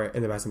buy for it,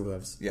 and they buy some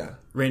gloves. Yeah.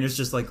 Rainer's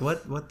just like,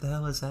 what the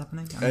hell is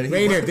happening? And he-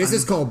 Rainer, this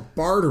is called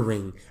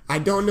bartering. I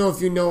don't know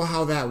if you know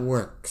how that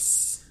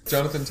works.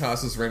 Jonathan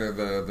tosses Rainer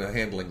the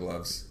handling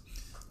gloves.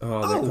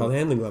 Oh, they're called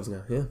handling gloves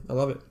now. Yeah, I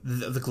love it.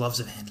 The gloves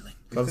of handling.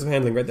 Gloves of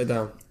handling. Write that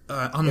down.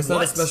 On It's what?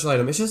 not a special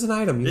item. It's just an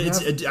item. You have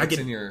I It's get,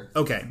 in your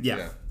okay,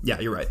 yeah.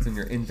 You're right. It's in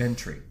your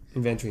inventory.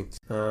 inventory.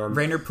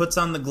 Rainer puts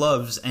on the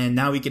gloves, and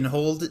now he can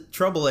hold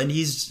Trouble, and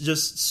he's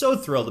just so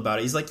thrilled about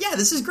it. He's like, yeah,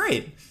 this is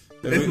great.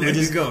 There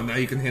you go. Now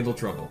you can handle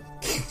trouble.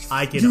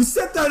 I can. You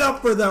set that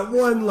up for that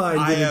one line,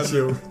 I didn't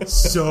am you?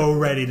 so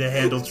ready to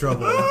handle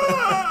Trouble.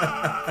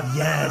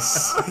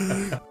 Yes.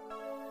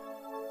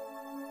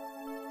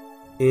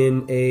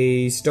 In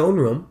a stone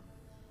room,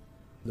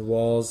 the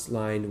walls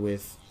lined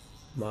with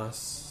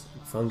moss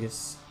and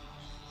fungus.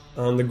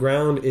 On the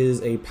ground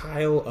is a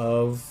pile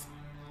of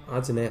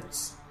odds and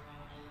ends.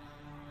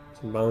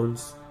 Some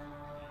bones,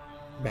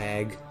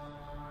 bag,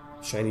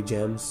 shiny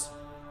gems.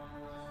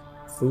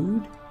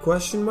 Food?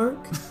 Question mark?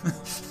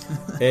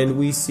 And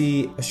we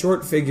see a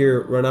short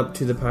figure run up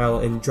to the pile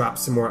and drop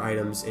some more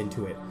items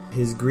into it.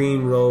 His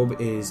green robe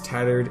is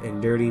tattered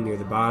and dirty near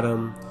the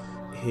bottom.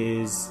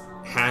 His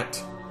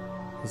hat,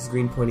 his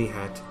green pointy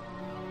hat,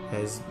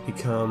 has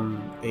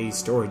become a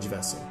storage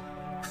vessel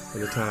for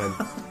the time.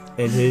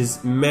 And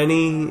his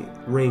many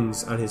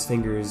rings on his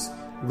fingers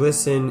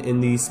glisten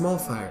in the small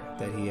fire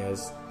that he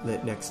has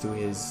lit next to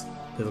his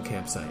little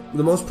campsite.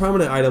 The most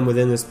prominent item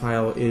within this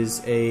pile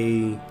is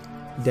a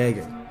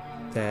dagger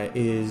that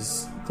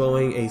is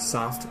glowing a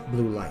soft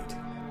blue light,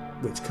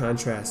 which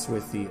contrasts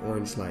with the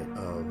orange light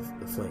of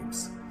the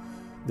flames.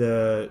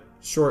 The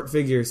short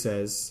figure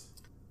says,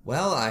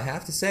 Well, I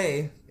have to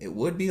say, it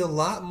would be a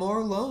lot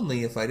more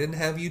lonely if I didn't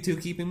have you two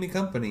keeping me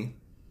company.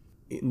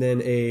 and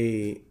then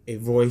a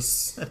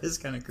voice That is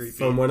kind of creepy.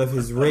 from one of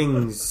his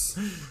rings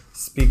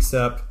speaks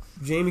up.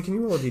 Jamie, can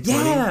you roll a d20?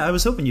 Yeah, I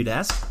was hoping you'd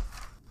ask.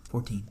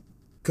 14.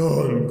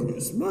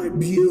 Congress, my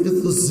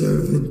beautiful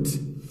servant,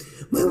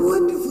 my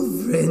wonderful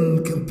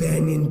friend,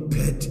 companion,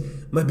 pet,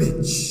 my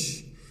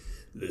bitch.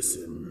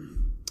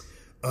 Listen,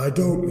 I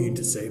don't mean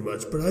to say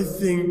much, but I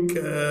think,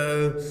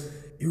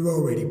 you're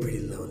already pretty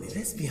lonely.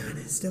 Let's be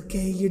honest,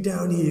 okay? You're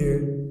down here.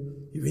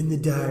 You're in the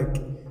dark.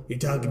 You're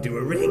talking to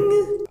a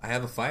ring. I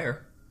have a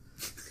fire.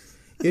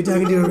 You're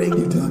talking to a ring.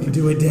 You're talking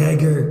to a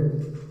dagger.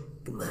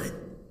 Come on.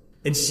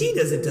 And she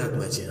doesn't talk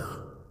much at all.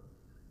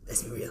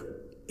 Let's be real.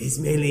 It's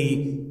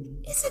mainly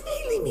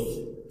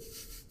me.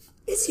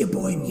 It's your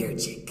boy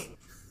Murgic.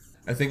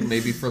 I think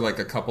maybe for like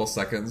a couple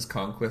seconds,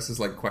 Conquest is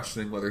like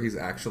questioning whether he's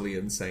actually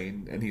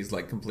insane, and he's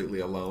like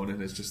completely alone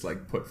and has just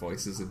like put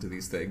voices into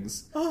these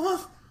things.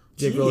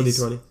 Jake, roll a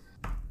d20.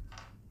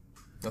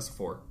 That's a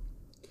 4.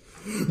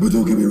 But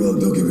don't get me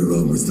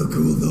wrong, we're still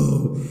cool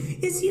though.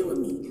 It's you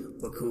and me,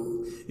 we're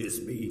cool.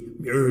 It's me,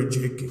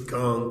 Murgic and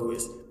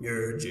Conquest,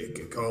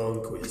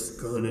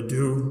 gonna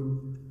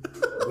do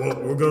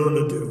what we're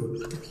gonna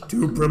do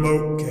to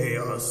promote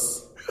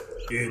chaos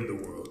in the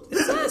world.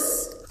 It's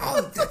us! Oh,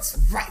 that's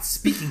right.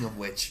 Speaking of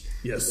which.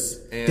 Yes.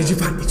 And Did you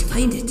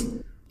find it?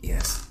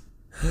 Yes.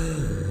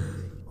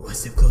 One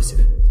step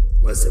closer,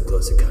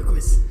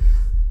 Conquest.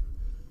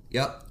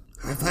 Yep.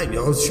 Alright, fine.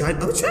 I was trying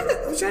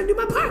to do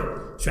my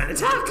part. Trying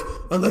to talk.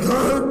 Unlike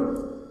her,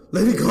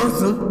 Lady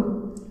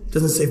Cartham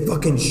doesn't say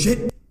fucking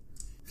shit.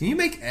 Can you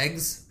make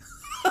eggs?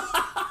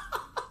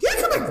 You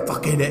can make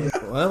fucking it.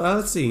 Well,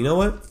 let's see. You know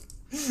what?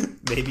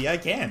 Maybe I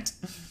can't.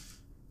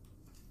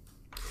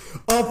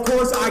 Of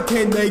course I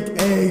can make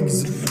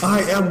eggs.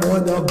 I am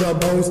one of the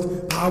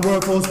most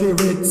powerful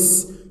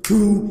spirits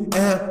to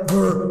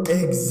ever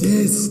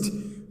exist.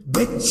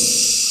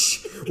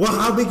 Bitch. Well,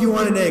 how big you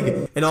want an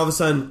egg? And all of a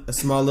sudden, a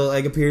small little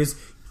egg appears,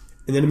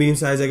 and then a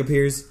medium-sized egg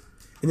appears,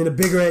 and then a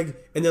bigger egg,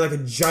 and then like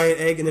a giant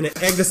egg, and then an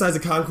egg the size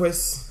of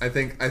Conquest. I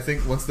think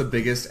once the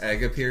biggest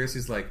egg appears,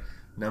 he's like,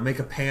 now make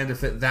a pan to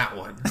fit that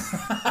one.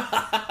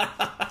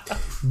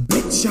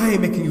 Bitch, I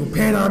ain't making you a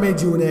pan. I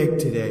made you an egg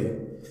today.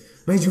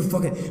 Made you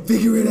fucking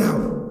figure it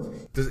out.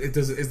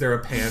 Is there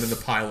a pan in the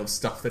pile of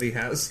stuff that he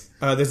has?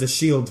 There's a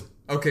shield.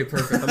 Okay,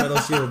 perfect. A metal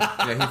shield.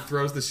 Yeah, he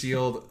throws the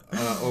shield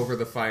over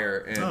the fire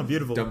and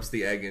beautiful. dumps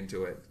the egg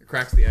into it.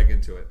 Cracks the egg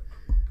into it.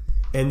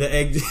 And the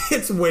egg,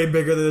 it's way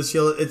bigger than the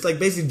shield. It's like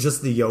basically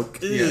just the yolk.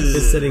 Yes.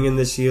 It's sitting in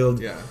the shield.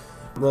 Yeah.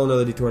 Roll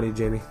another d20,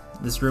 Jamie.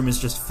 This room is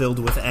just filled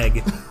with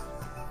egg.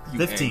 You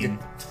 15.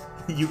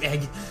 egg. You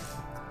egg.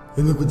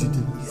 And look what you did.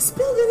 You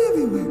spilled it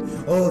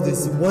everywhere. Oh,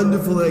 this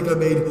wonderful egg I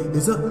made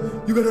is up.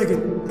 You got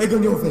egg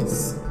on your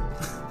face.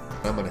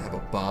 I'm gonna have a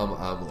bomb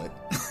omelet.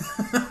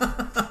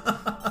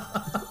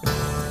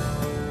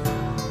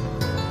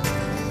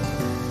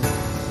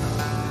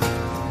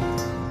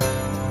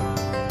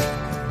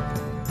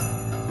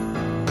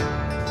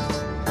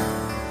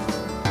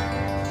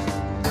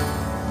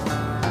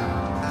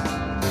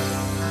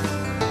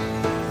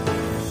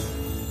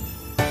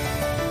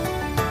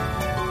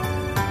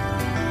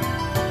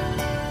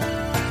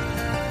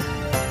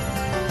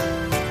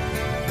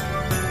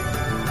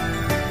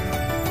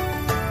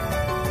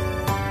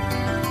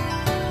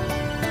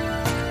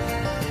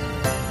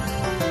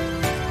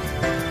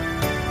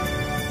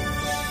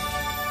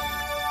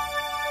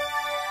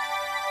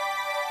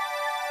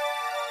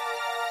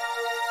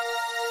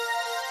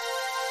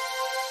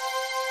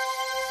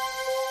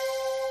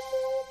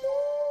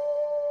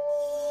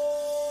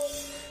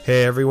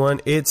 Hey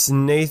everyone, it's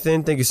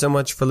Nathan. Thank you so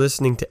much for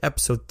listening to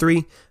episode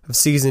 3 of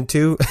season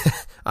 2.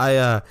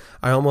 I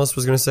almost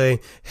was going to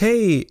say,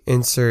 hey,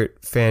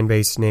 insert fan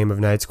base name of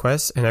Knight's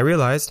Quest, and I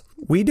realized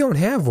we don't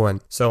have one.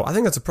 So I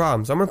think that's a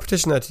problem. So I'm going to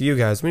petition that to you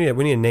guys. We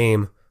need a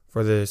name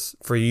for this,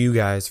 for you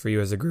guys, for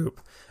you as a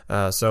group.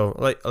 So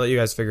I'll let you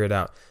guys figure it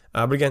out.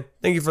 But again,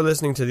 thank you for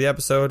listening to the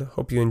episode.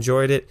 Hope you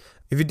enjoyed it.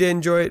 If you did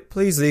enjoy it,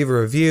 please leave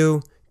a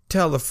review.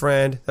 Tell a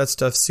friend. That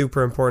stuff's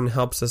super important.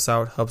 Helps us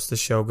out. Helps the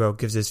show grow.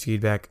 Gives us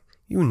feedback.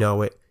 You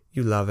know it.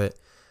 You love it.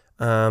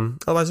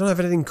 Otherwise, I don't have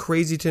anything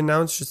crazy to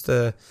announce. Just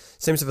the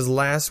same stuff as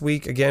last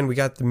week. Again, we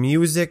got the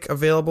music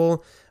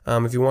available.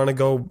 If you want to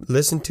go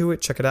listen to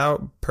it, check it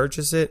out.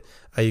 Purchase it.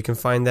 You can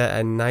find that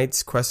at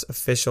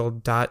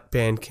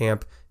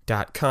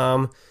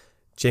knightsquestofficial.bandcamp.com.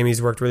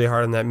 Jamie's worked really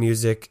hard on that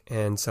music,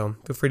 and so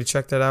feel free to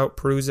check that out,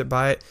 peruse it,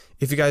 buy it.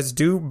 If you guys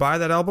do buy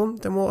that album,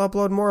 then we'll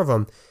upload more of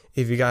them.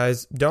 If you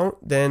guys don't,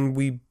 then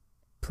we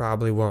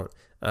probably won't.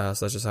 So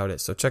that's just how it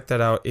is. So check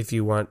that out if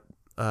you want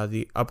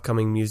the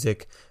upcoming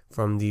music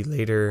from the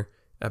later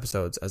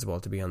episodes as well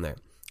to be on there.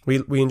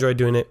 We enjoy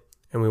doing it,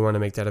 and we want to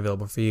make that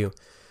available for you.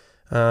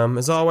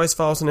 As always,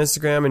 follow us on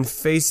Instagram and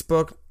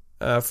Facebook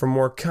for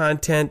more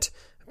content.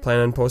 I plan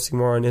on posting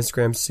more on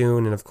Instagram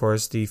soon, and of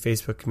course, the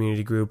Facebook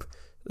community group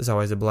is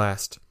always a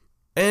blast.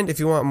 And if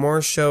you want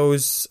more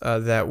shows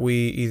that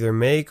we either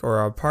make or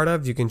are a part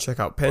of, you can check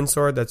out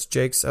Pensword. That's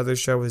Jake's other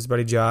show with his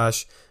buddy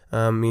Josh.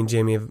 Me and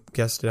Jamie have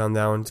guested on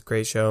that one. It's a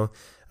great show.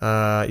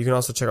 You can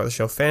also check out the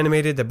show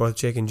Fanimated that both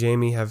Jake and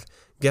Jamie have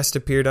guest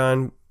appeared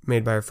on,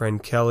 made by our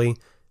friend Kelly.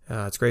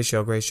 It's a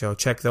great show.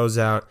 Check those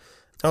out.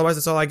 Otherwise,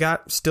 that's all I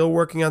got. Still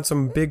working on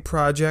some big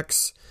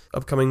projects,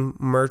 upcoming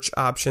merch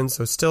options.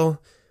 So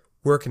still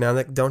working on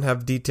it. Don't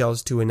have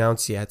details to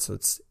announce yet, so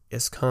it's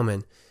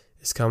coming.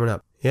 It's coming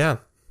up. Yeah.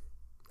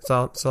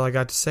 That's all I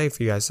got to say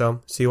for you guys.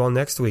 So, see you all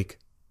next week.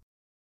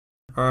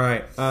 All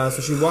right. So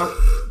she walked.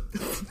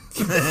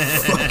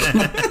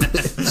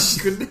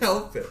 Couldn't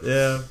help it.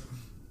 Yeah.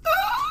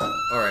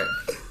 All right.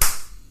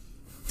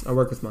 I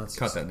work with monsters.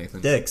 Cut that,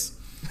 Nathan. Dicks.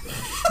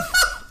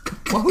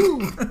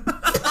 Wahoo!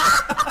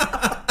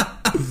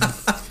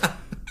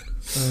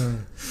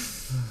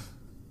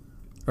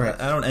 All right.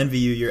 I don't envy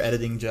you your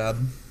editing job.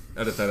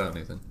 Edit that out,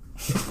 Nathan.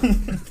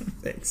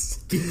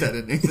 Thanks. Keep that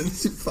in, Nathan.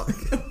 Fuck.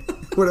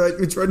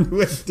 Which one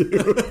do I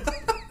do?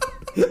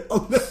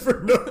 I'll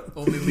never know.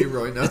 Only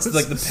Leroy knows. It's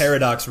like the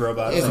Paradox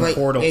robot Here's from what,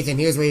 Portal. Nathan,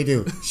 here's what you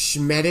do.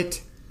 Schmed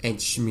it and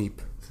schmeep.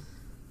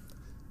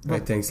 All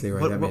right, thanks,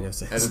 Leroy. That made no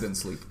sense. Edit and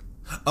sleep.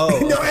 Oh,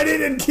 No,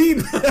 edit and keep.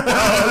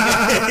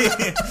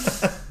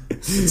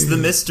 it's the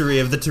mystery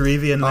of the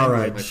Terevian language. All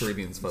right. My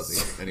Caribbean's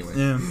fuzzy. Anyway.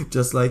 Yeah.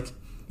 Just like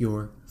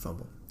your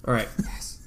fumble. All right.